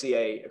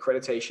UKSCA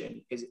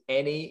accreditation is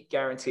any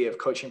guarantee of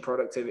coaching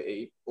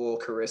productivity or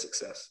career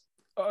success?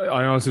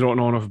 I honestly don't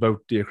know enough about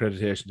the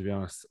accreditation, to be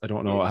honest. I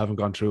don't know. I haven't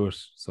gone through it,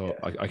 so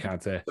I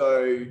can't say.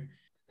 So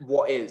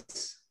what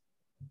is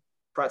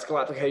practical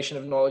application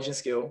of knowledge and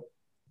skill,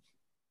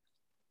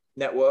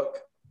 network,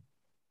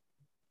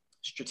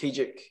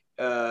 strategic,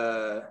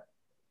 or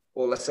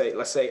let's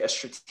say a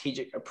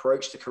strategic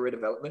approach to career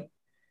development.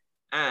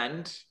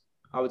 And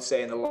I would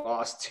say in the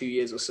last 2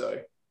 years or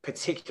so,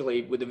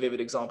 particularly with the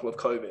vivid example of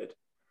COVID,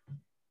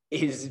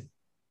 is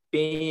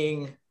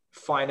being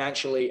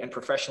financially and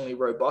professionally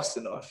robust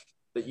enough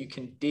that you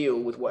can deal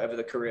with whatever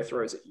the career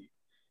throws at you.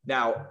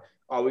 Now,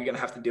 are we going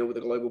to have to deal with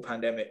a global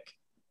pandemic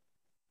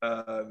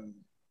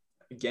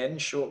again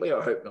shortly?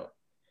 I hope not.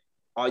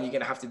 Are you going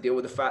to have to deal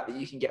with the fact that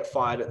you can get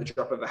fired at the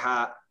drop of a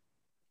hat?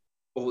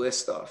 All this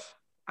stuff.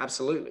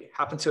 Absolutely.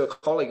 Happened to a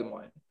colleague of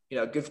mine,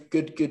 a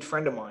good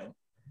friend of mine,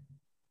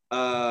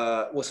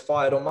 was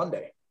fired on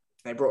Monday.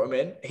 They brought him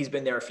in. He's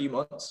been there a few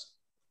months,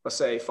 let's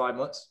say 5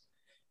 months.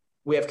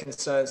 We have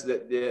concerns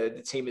that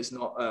the team is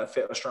not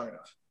fit or strong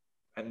enough.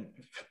 And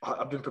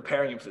I've been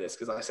preparing him for this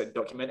because I said,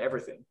 document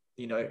everything,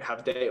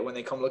 have data when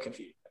they come looking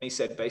for you. And he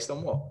said, based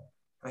on what?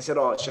 And I said,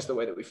 it's just the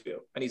way that we feel.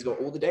 And he's got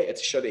all the data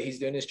to show that he's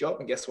doing his job.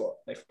 And guess what?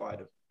 They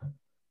fired him.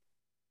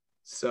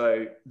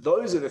 So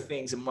those are the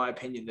things, in my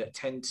opinion, that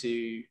tend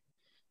to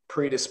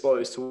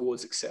predispose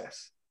towards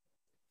success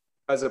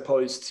as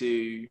opposed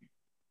to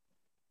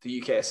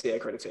the UKSCA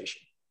accreditation.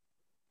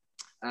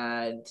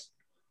 And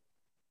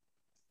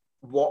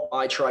what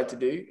I tried to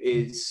do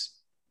is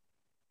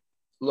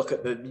look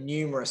at the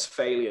numerous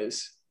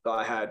failures that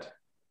I had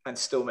and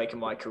still making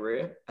my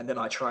career. And then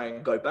I try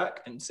and go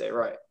back and say,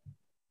 right,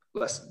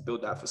 let's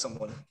build that for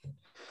someone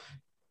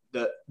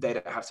that they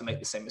don't have to make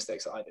the same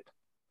mistakes that I did.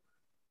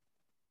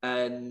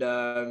 And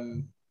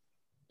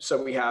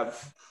so we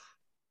have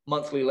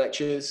monthly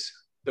lectures.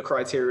 The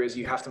criteria is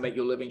you have to make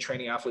your living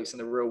training athletes in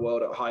the real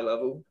world at a high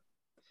level.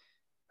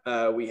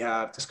 We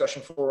have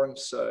discussion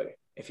forums. So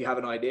if you have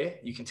an idea,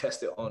 you can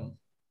test it on,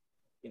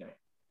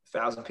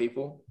 1,000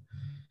 people.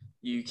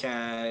 You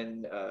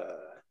can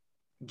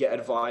get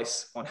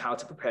advice on how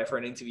to prepare for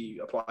an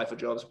interview, apply for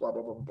jobs, blah,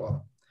 blah, blah,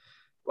 blah,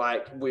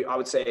 blah. I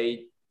would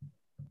say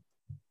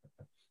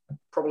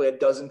probably a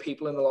dozen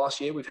people in the last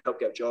year we've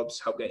helped get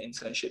jobs, helped get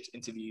internships,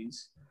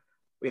 interviews.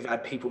 We've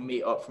had people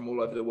meet up from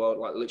all over the world,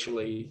 like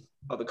literally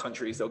other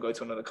countries. They'll go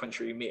to another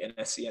country, meet an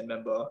SCN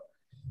member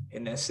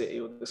in their city,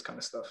 all this kind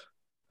of stuff.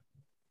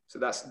 So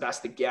that's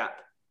the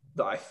gap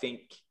that I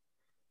think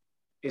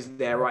is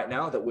there right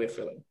now that we're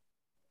filling.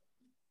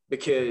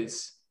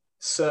 Because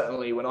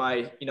certainly when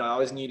I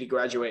was newly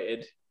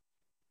graduated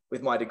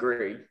with my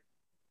degree,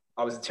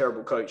 I was a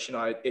terrible coach.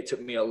 It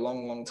took me a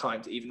long, long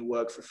time to even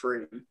work for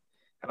free.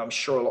 And I'm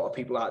sure a lot of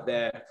people out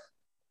there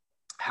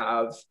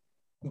have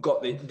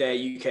got their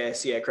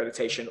UKSCA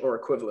accreditation or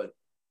equivalent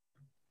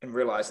and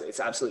realize that it's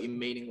absolutely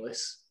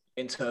meaningless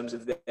in terms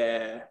of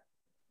their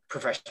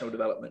professional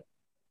development,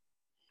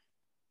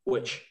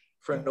 which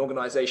for an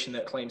organization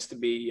that claims to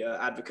be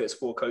advocates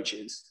for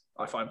coaches,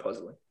 I find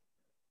puzzling.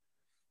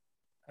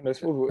 And I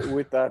suppose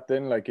with that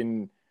then, like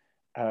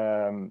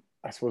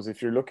I suppose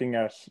if you're looking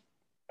at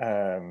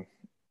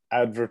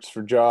adverts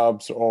for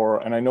jobs,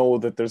 and I know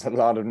that there's a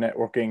lot of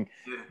networking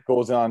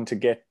goes on to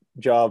get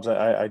jobs.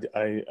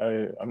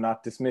 I'm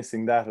not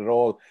dismissing that at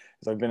all,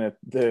 because I've been at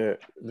the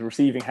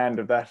receiving hand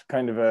of that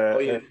kind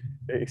of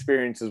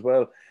experience as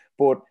well.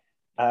 But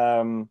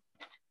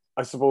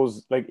I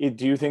suppose, like,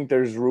 do you think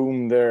there's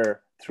room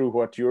there through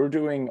what you're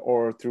doing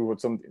or through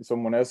what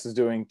someone else is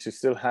doing to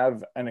still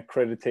have an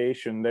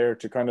accreditation there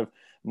to kind of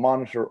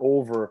monitor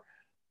over,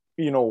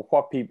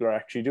 what people are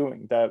actually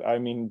doing? That, I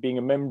mean, being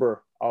a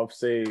member of,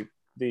 say,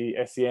 the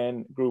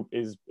SEN group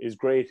is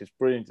great. It's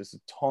brilliant. There's a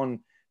ton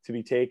to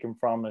be taken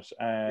from it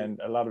and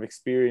a lot of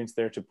experience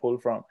there to pull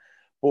from.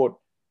 But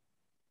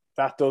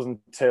that doesn't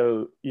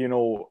tell,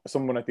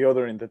 someone at the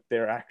other end that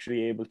they're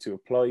actually able to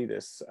apply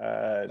this.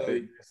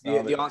 The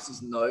answer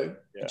is no,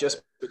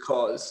 just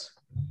because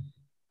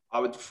I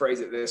would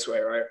phrase it this way,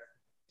 right?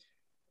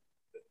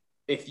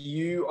 If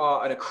you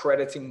are an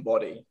accrediting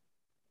body,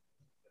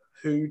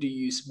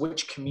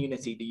 which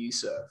community do you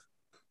serve?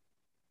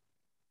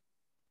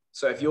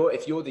 So if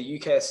you're the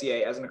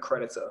UKSCA as an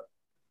accreditor,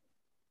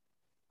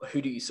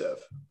 who do you serve?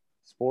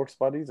 Sports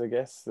bodies, I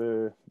guess,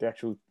 the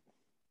actual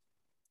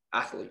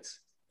athletes.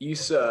 You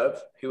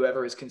serve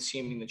whoever is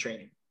consuming the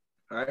training,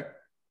 right?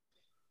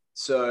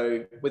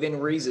 So within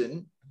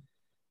reason,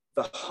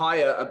 the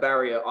higher a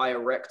barrier I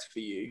erect for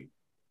you,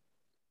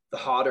 the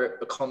harder it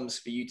becomes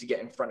for you to get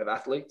in front of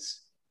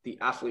athletes. The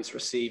athletes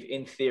receive,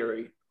 in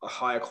theory, a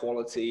higher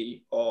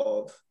quality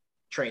of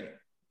training.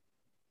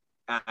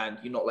 And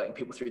you're not letting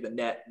people through the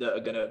net that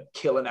are going to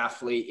kill an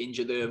athlete,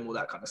 injure them, all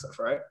that kind of stuff,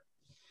 right?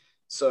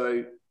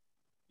 So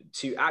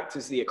to act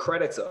as the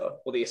accreditor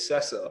or the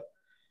assessor,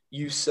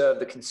 you serve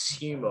the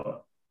consumer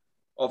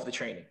of the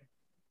training.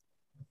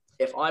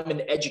 If I'm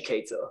an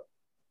educator,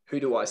 who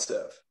do I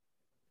serve?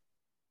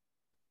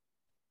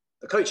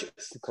 The coaches,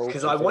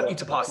 because I want you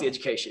to pass the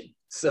education.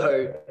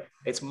 So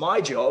it's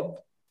my job,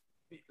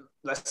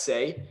 let's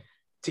say,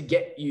 to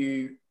get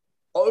you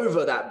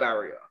over that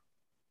barrier.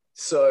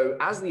 So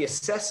as the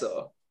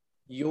assessor,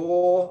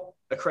 your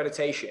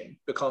accreditation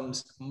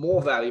becomes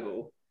more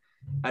valuable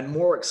and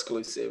more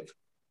exclusive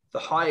the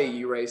higher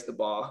you raise the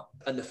bar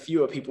and the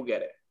fewer people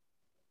get it.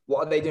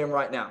 What are they doing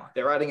right now?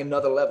 They're adding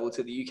another level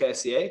to the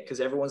UKSCA because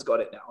everyone's got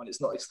it now and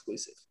it's not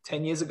exclusive.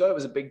 10 years ago, it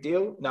was a big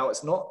deal. Now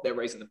it's not. They're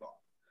raising the bar.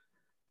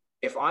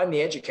 If I'm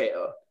the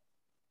educator,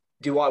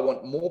 do I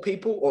want more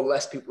people or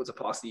less people to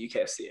pass the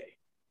UKSCA?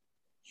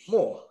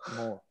 More.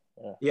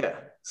 Yeah.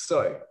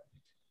 So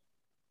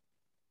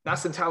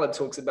Nassim Taleb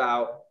talks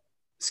about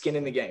skin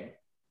in the game.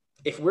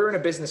 If we're in a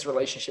business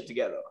relationship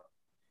together,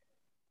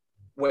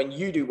 when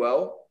you do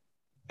well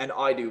and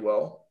I do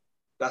well,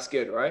 that's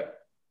good, right?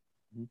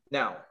 Mm-hmm.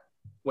 Now,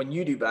 when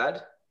you do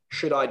bad,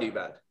 should I do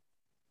bad?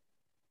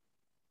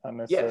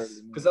 Yes,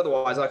 because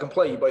otherwise I can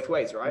play you both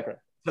ways, right?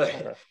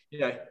 Okay.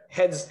 So,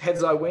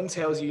 heads I win,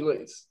 tails you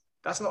lose.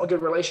 That's not a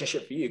good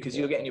relationship for you because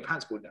you're getting your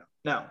pants pulled down.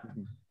 Now,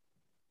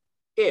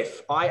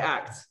 if I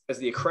act as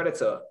the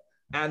accreditor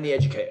and the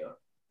educator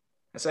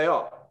and say,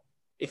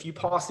 if you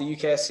pass the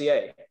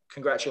UKSCA,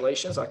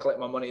 congratulations, I collect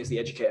my money as the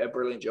educator,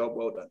 brilliant job,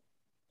 well done.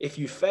 If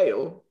you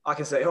fail, I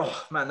can say,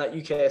 oh man, that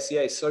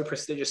UKSCA is so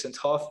prestigious and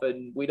tough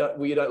and we don't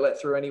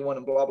let through anyone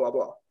and blah, blah,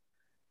 blah.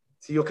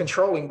 So you're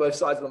controlling both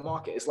sides of the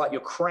market. It's like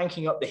you're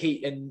cranking up the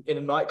heat in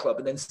a nightclub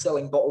and then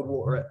selling bottled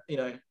water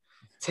at,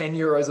 10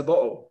 euros a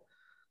bottle.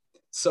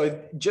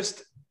 So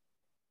just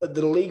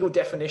the legal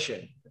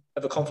definition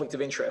of a conflict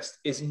of interest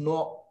is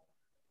not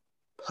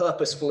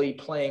purposefully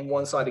playing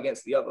one side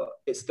against the other.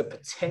 It's the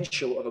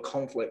potential of a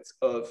conflict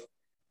of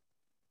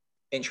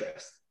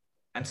interest.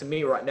 And to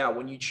me right now,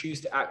 when you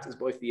choose to act as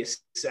both the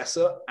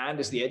assessor and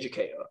as the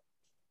educator,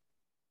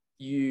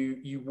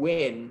 you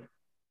win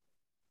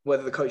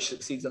whether the coach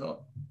succeeds or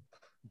not.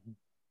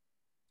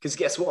 Because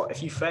guess what?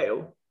 If you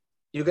fail,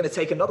 you're going to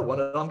take another one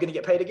and I'm going to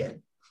get paid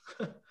again.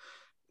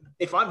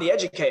 If I'm the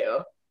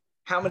educator,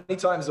 how many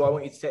times do I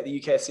want you to take the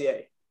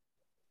UKSCA?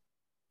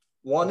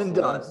 One and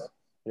done.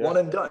 Yeah. One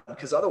and done.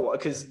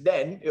 Because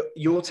then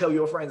you'll tell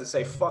your friends and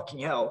say, fucking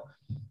hell,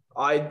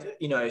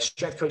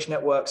 Strength Coach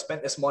Network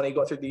spent this money,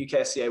 got through the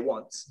UKSCA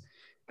once,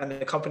 and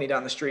the company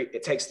down the street,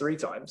 it takes 3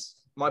 times.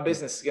 My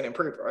business is going to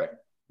improve, right?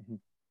 Mm-hmm.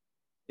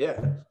 Yeah.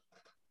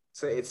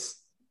 So it's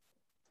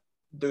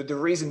the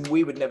reason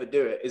we would never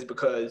do it is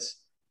because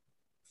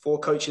for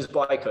coaches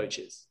by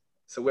coaches.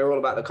 So we're all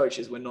about the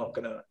coaches. We're not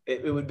going to,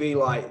 it would be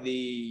like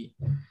if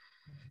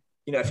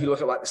you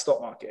look at like the stock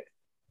market,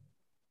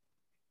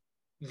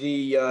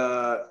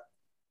 the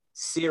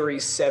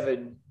Series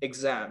 7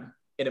 exam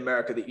in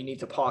America that you need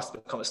to pass to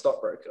become a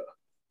stockbroker,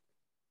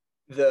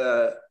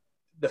 the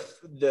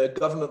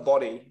government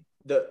body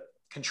that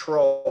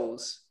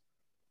controls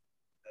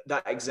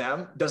that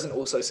exam doesn't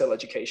also sell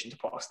education to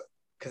pass that,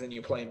 because then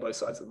you're playing both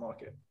sides of the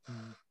market.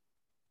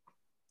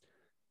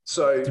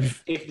 So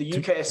if the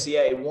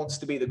UKSCA wants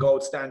to be the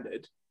gold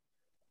standard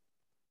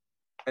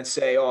and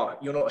say, oh,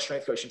 you're not a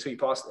strength coach until you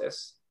pass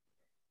this,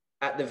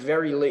 at the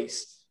very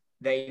least,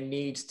 they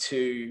need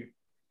to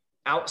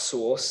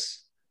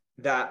outsource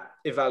that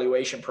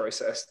evaluation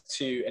process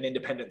to an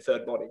independent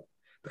third body.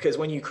 Because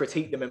when you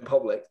critique them in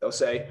public, they'll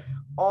say,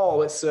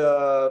 oh, it's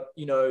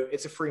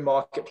a free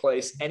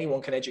marketplace.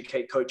 Anyone can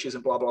educate coaches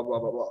and blah, blah, blah,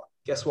 blah, blah.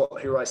 Guess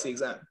what? Who writes the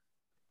exam?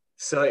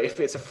 So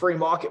if it's a free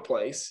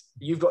marketplace,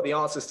 you've got the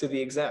answers to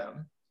the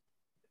exam.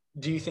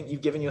 Do you think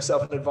you've given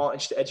yourself an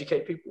advantage to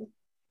educate people?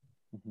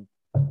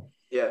 Mm-hmm.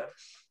 Yeah.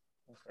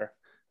 Okay.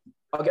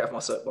 I'll get off my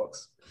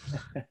soapbox.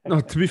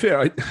 No, to be fair,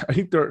 I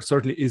think there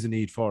certainly is a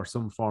need for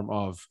some form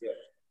of,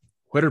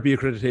 whether it be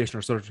accreditation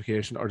or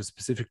certification or the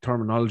specific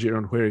terminology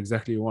around where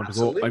exactly you want to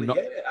go.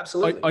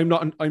 Absolutely.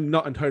 I'm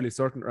not entirely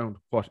certain around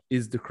what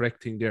is the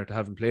correct thing there to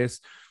have in place.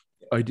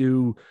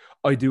 Yeah.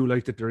 I do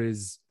like that there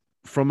is,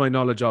 from my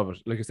knowledge of it,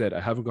 like I said,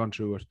 I haven't gone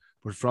through it,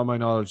 but from my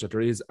knowledge that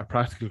there is a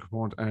practical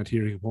component and a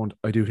theory component,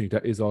 I do think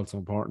that is also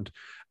important.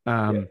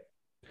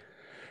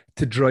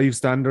 To drive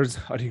standards,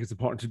 I think it's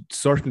important to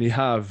certainly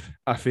have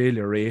a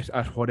failure rate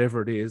at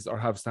whatever it is, or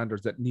have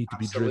standards that need to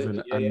be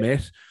driven and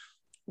met.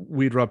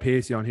 We had Rob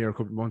Pacey on here a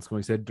couple of months ago.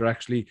 He said they're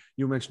actually,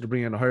 you mentioned to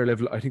bring in a higher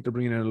level. I think they're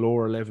bringing in a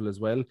lower level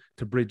as well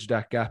to bridge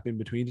that gap in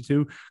between the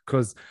two,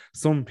 because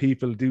some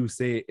people do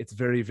say it's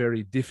very,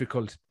 very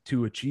difficult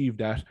to achieve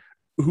that,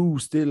 who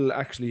still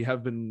actually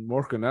have been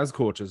working as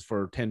coaches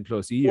for 10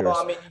 plus years. Well,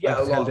 I mean, and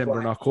to tell them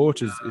they're not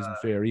coaches isn't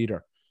fair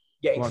either.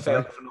 Getting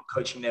failed for not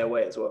coaching their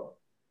way as well.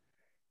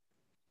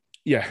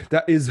 Yeah,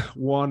 that is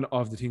one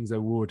of the things I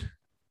would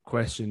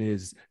question,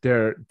 is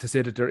there to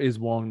say that there is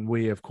one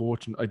way of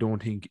coaching, I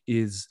don't think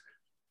is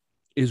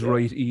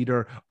right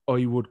either.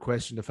 I would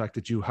question the fact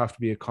that you have to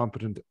be a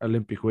competent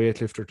Olympic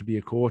weightlifter to be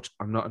a coach.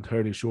 I'm not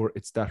entirely sure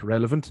it's that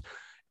relevant.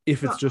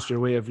 If it's just your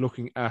way of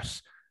looking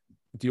at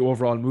the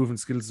overall movement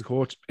skills as a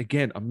coach,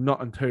 again, I'm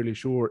not entirely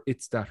sure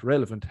it's that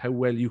relevant. How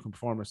well you can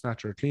perform a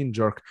snatch or a clean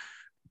jerk,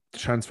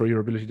 transfer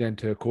your ability then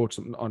to coach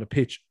something on a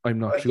pitch, I'm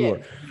not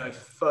sure.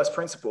 First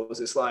principles,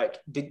 it's like,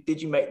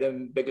 did you make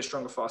them bigger,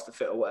 stronger, faster,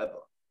 fit, or whatever?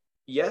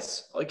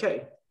 Yes,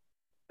 okay,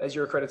 there's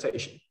your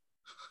accreditation.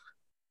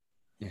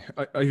 Yeah,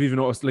 I've even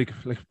noticed, like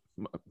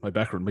my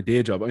background, my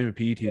day job, I'm a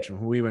PE teacher.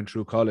 When we went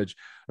through college,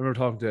 I remember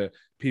talking to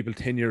people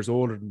 10 years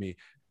older than me.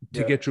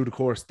 To get through the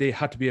course, they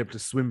had to be able to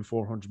swim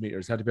 400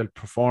 meters, had to be able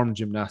to perform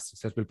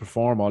gymnastics, had to be able to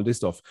perform all this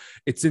stuff.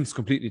 It's since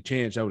completely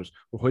changed out.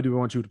 But why do we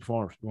want you to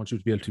perform it? We want you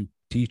to be able to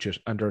teach it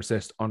and are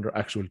assessed under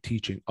actual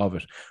teaching of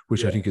it,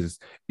 which I think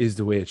is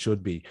the way it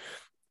should be.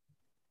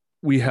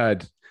 We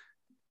had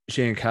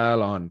Shane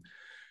Cahill on,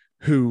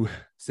 who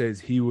says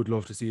he would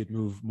love to see it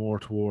move more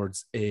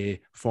towards a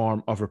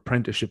form of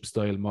apprenticeship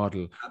style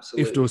model.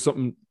 Absolutely. If there was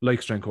something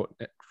like Strength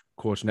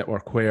Coach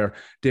Network, where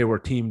they were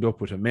teamed up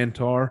with a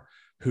mentor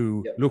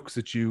who looks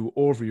at you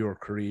over your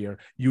career,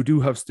 you do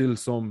have still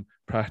some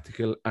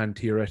practical and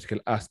theoretical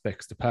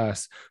aspects to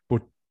pass,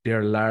 but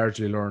they're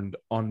largely learned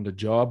on the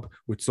job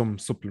with some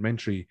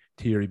supplementary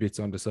theory bits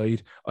on the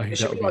side. I think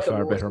that would be a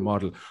far better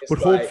model. But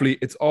hopefully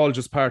it's all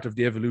just part of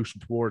the evolution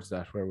towards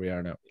that, where we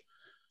are now.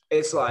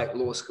 It's like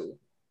law school.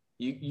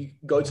 You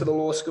go to the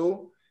law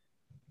school,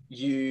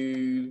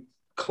 you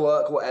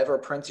clerk whatever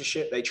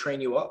apprenticeship, they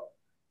train you up.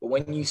 But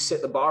when you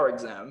sit the bar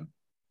exam,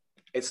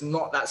 it's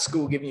not that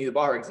school giving you the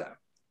bar exam.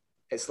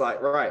 It's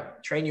like,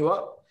 right, train you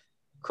up,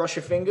 cross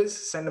your fingers,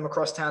 send them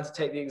across town to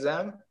take the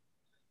exam.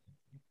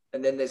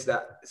 And then there's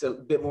that. It's a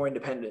bit more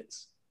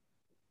independence.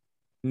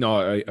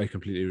 No, I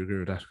completely agree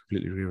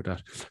with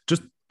that.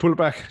 Just pull it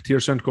back to your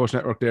Strength Coach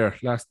Network there.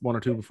 Last one or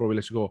two before we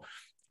let you go.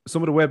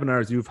 Some of the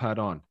webinars you've had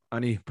on,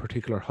 any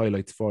particular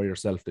highlights for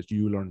yourself that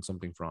you learned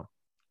something from?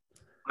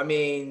 I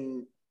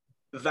mean,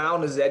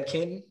 Valna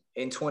Zedkin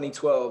in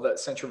 2012 at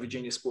Central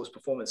Virginia Sports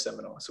Performance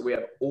Seminar. So we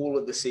have all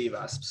of the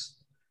CVASPs.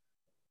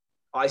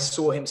 I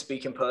saw him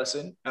speak in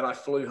person and I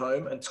flew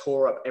home and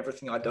tore up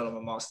everything I'd done on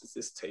my master's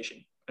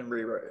dissertation and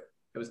rewrote it.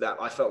 It was that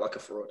I felt like a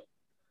fraud.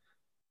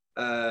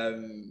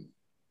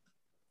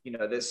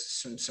 There's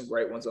some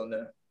great ones on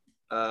there.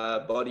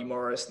 Buddy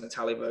Morris,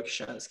 Natalia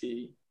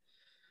Verkhoshansky.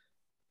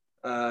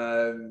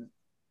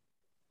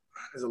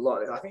 There's a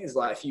lot. I think there's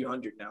like a few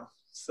hundred now.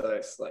 So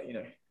it's like,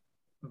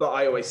 but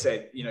I always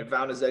said,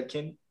 Valna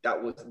Zedkin,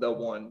 that was the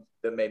one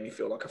that made me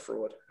feel like a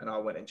fraud. And I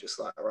went and just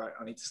like, all right,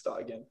 I need to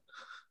start again.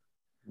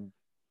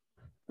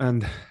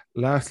 And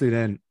lastly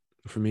then,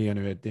 for me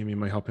anyway, Damien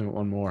might help me with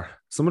one more.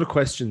 Some of the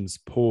questions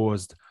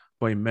posed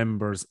by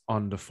members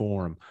on the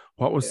forum.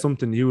 What was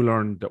something you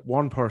learned that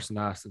one person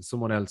asked and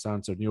someone else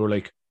answered and you were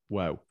like,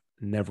 wow,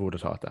 never would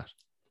have thought that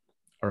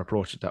or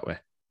approached it that way?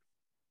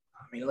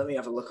 I mean, let me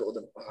have a look at all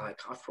the,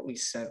 I've probably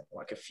sent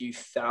like a few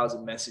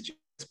thousand messages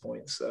at this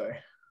point. So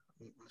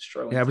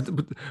struggling. Yeah,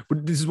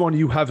 but this is one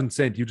you haven't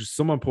sent.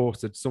 Someone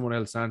posted, someone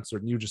else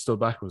answered, and you just stood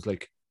back and was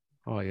like,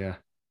 "Oh yeah,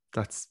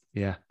 wouldn't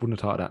have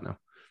thought of that now.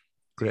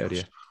 Great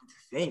idea."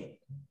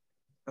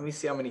 Let me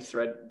see how many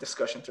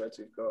discussion threads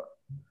we've got.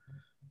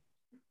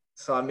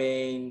 So I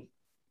mean,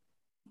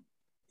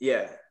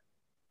 yeah,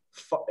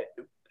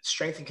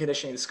 strength and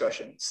conditioning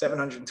discussion,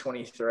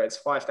 720 threads,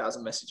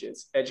 5,000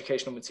 messages.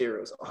 Educational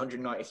materials,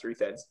 193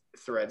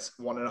 threads,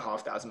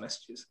 1,500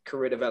 messages.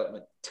 Career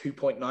development,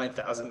 2.9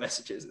 thousand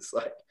messages. It's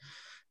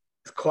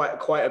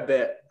quite a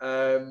bit.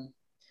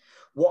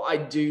 What I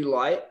do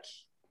like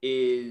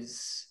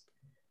is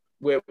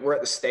we're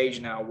at the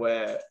stage now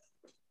where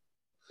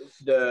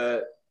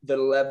the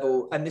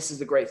level, and this is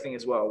the great thing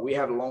as well, we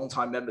have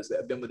long-time members that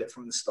have been with it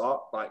from the start,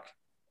 like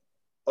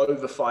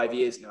over 5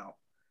 years now,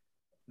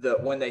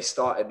 that when they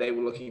started, they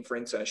were looking for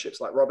internships.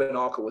 Like Robin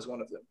Archer was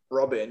one of them.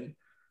 Robin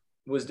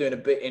was doing a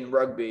bit in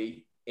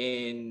rugby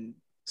in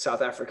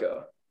South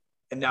Africa,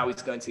 and now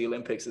he's going to the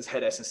Olympics as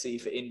head S&C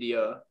for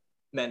India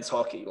men's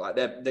hockey. Like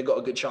they've got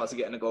a good chance of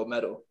getting a gold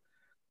medal,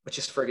 which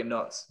is friggin'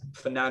 nuts.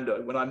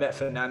 Fernando, when I met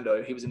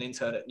Fernando, he was an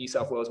intern at New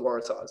South Wales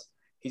Waratahs.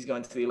 He's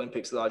going to the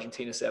Olympics with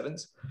Argentina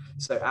Sevens.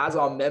 So as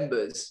our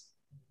members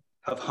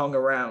have hung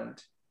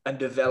around and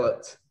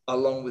developed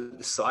along with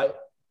the site,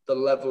 the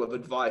level of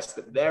advice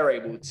that they're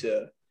able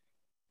to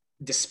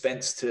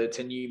dispense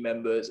to new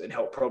members and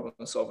help problem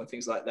solve and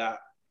things like that,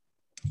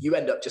 you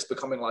end up just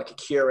becoming like a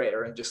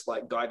curator and just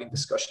like guiding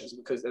discussions,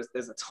 because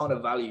there's a ton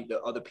of value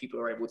that other people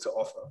are able to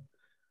offer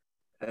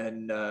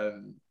and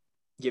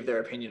give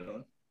their opinion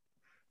on.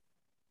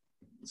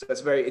 So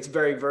it's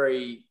very,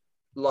 very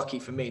lucky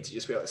for me to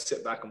just be able to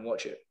sit back and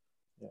watch it.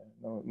 Yeah,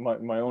 no,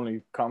 my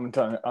only comment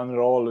on it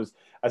all is,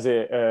 as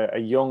a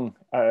young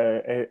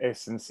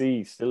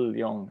S&C, still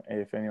young,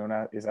 if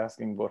anyone is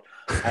asking, but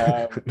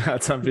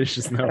that's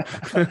ambitious now.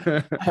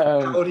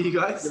 How old are you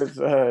guys?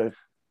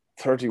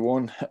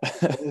 31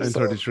 and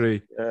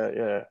 33.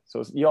 Yeah, so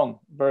it's young,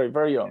 very,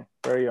 very young,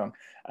 very young.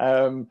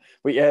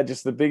 But yeah,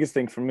 just the biggest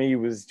thing for me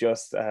was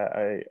just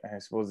I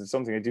suppose it's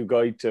something I do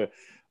guide to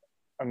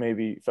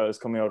maybe fellas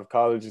coming out of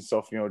college and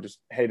stuff, just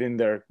head in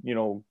there,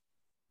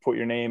 put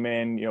your name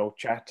in,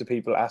 chat to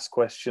people, ask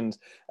questions.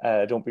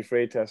 Don't be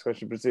afraid to ask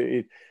questions.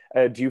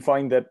 But do you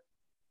find that,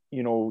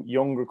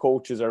 younger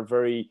coaches are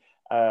very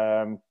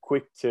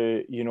quick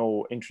to,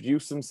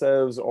 introduce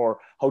themselves, or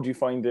how do you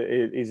find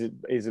it?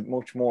 Is it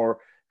much more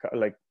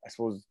like, I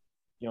suppose,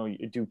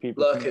 do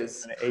people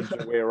lurkers edge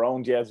their way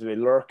around? Yeah, do they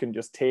lurk and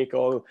just take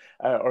all,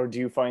 or do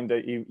you find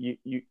that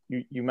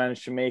you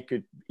manage to make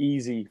it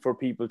easy for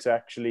people to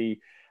actually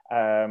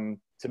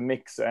to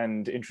mix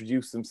and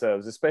introduce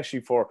themselves,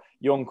 especially for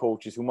young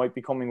coaches who might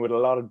be coming with a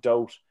lot of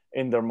doubt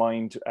in their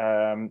mind?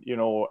 How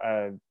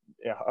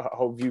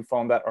have you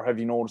found that, or have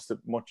you noticed it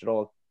much at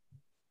all?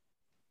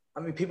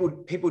 I mean,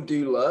 people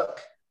do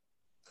lurk.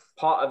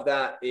 Part of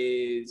that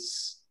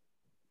is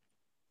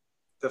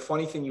the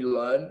funny thing you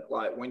learn,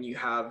 like when you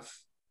have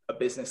a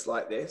business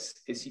like this,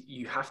 is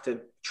you have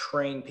to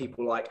train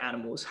people like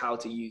animals how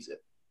to use it.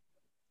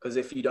 Because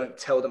if you don't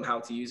tell them how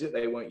to use it,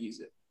 they won't use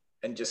it.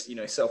 And just,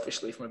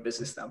 selfishly from a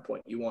business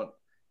standpoint, you want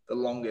the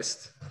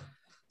longest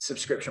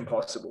subscription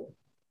possible.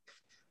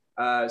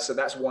 So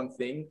that's one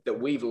thing that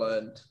we've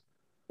learned,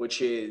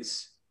 which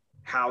is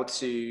how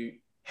to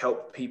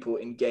help people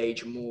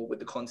engage more with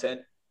the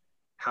content,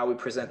 how we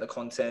present the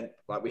content.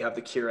 Like we have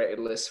the curated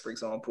list, for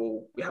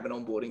example. We have an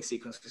onboarding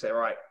sequence to say, all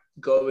right,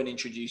 go and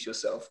introduce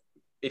yourself.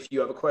 If you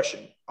have a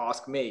question,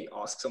 ask me,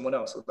 ask someone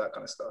else, all that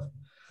kind of stuff.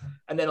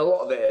 And then a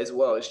lot of it as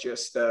well is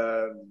just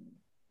that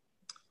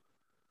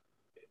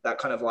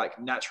kind of like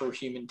natural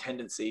human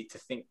tendency to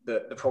think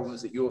that the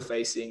problems that you're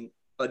facing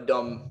are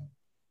dumb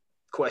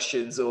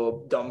questions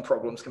or dumb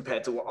problems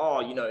compared to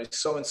what,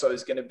 so-and-so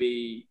is going to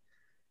be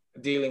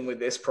dealing with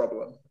this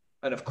problem.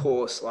 And of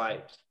course,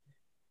 like,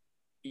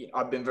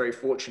 I've been very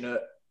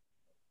fortunate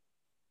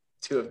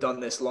to have done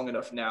this long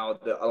enough now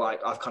that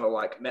I've kind of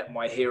like met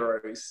my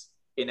heroes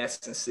in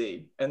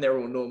S&C, and they're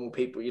all normal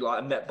people. I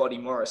met Buddy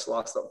Morris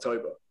last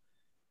October.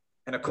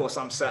 And of course,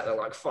 I'm sat there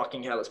like,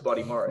 fucking hell, it's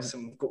Buddy Morris.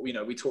 And,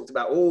 we talked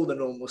about all the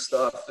normal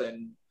stuff,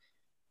 and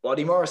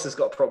Buddy Morris has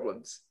got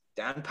problems.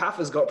 Dan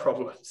Paffer's got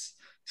problems.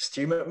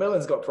 Stu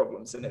McMillan's got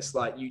problems. And it's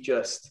like, you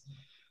just,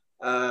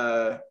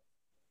 on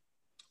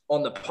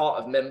the part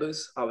of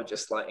members, I would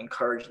just like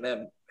encourage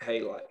them,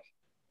 hey, like,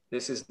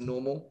 this is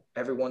normal.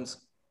 Everyone's,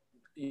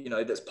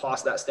 that's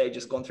past that stage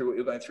has gone through what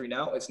you're going through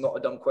now. It's not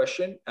a dumb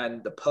question.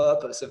 And the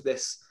purpose of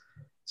this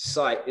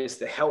site is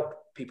to help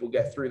people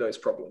get through those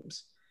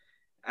problems.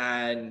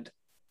 And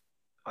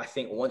I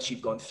think once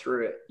you've gone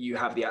through it, you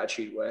have the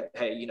attitude where,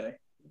 hey,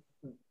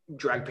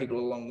 drag people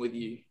along with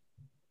you.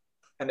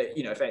 And,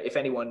 if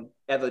anyone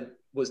ever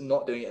was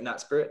not doing it in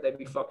that spirit, they'd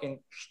be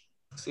fucking,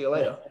 see you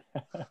later.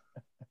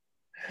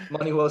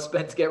 Money well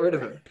spent to get rid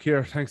of him.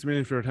 Keir, thanks a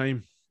million for your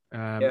time.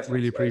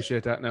 Really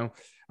appreciate that now.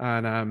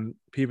 And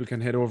people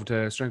can head over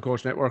to Strength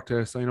Coach Network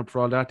to sign up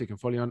for all that. They can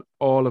follow you on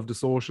all of the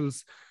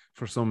socials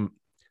for some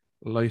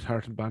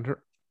light-hearted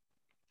banter.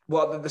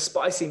 Well, the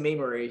spicy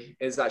memery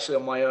is actually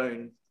on my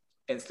own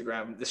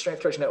Instagram. The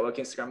Strength Coach Network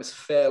Instagram is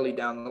fairly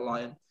down the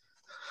line.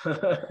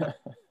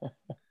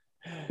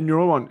 In your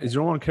own one, is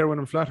your own one Keir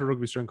Wenham-Flatt or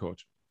Rugby Strength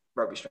Coach?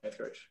 Rugby Strength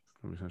Coach.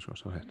 Rugby Strength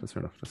Coach. Okay, that's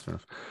fair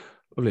enough.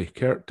 Lovely.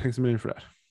 Keir, thanks a million for that.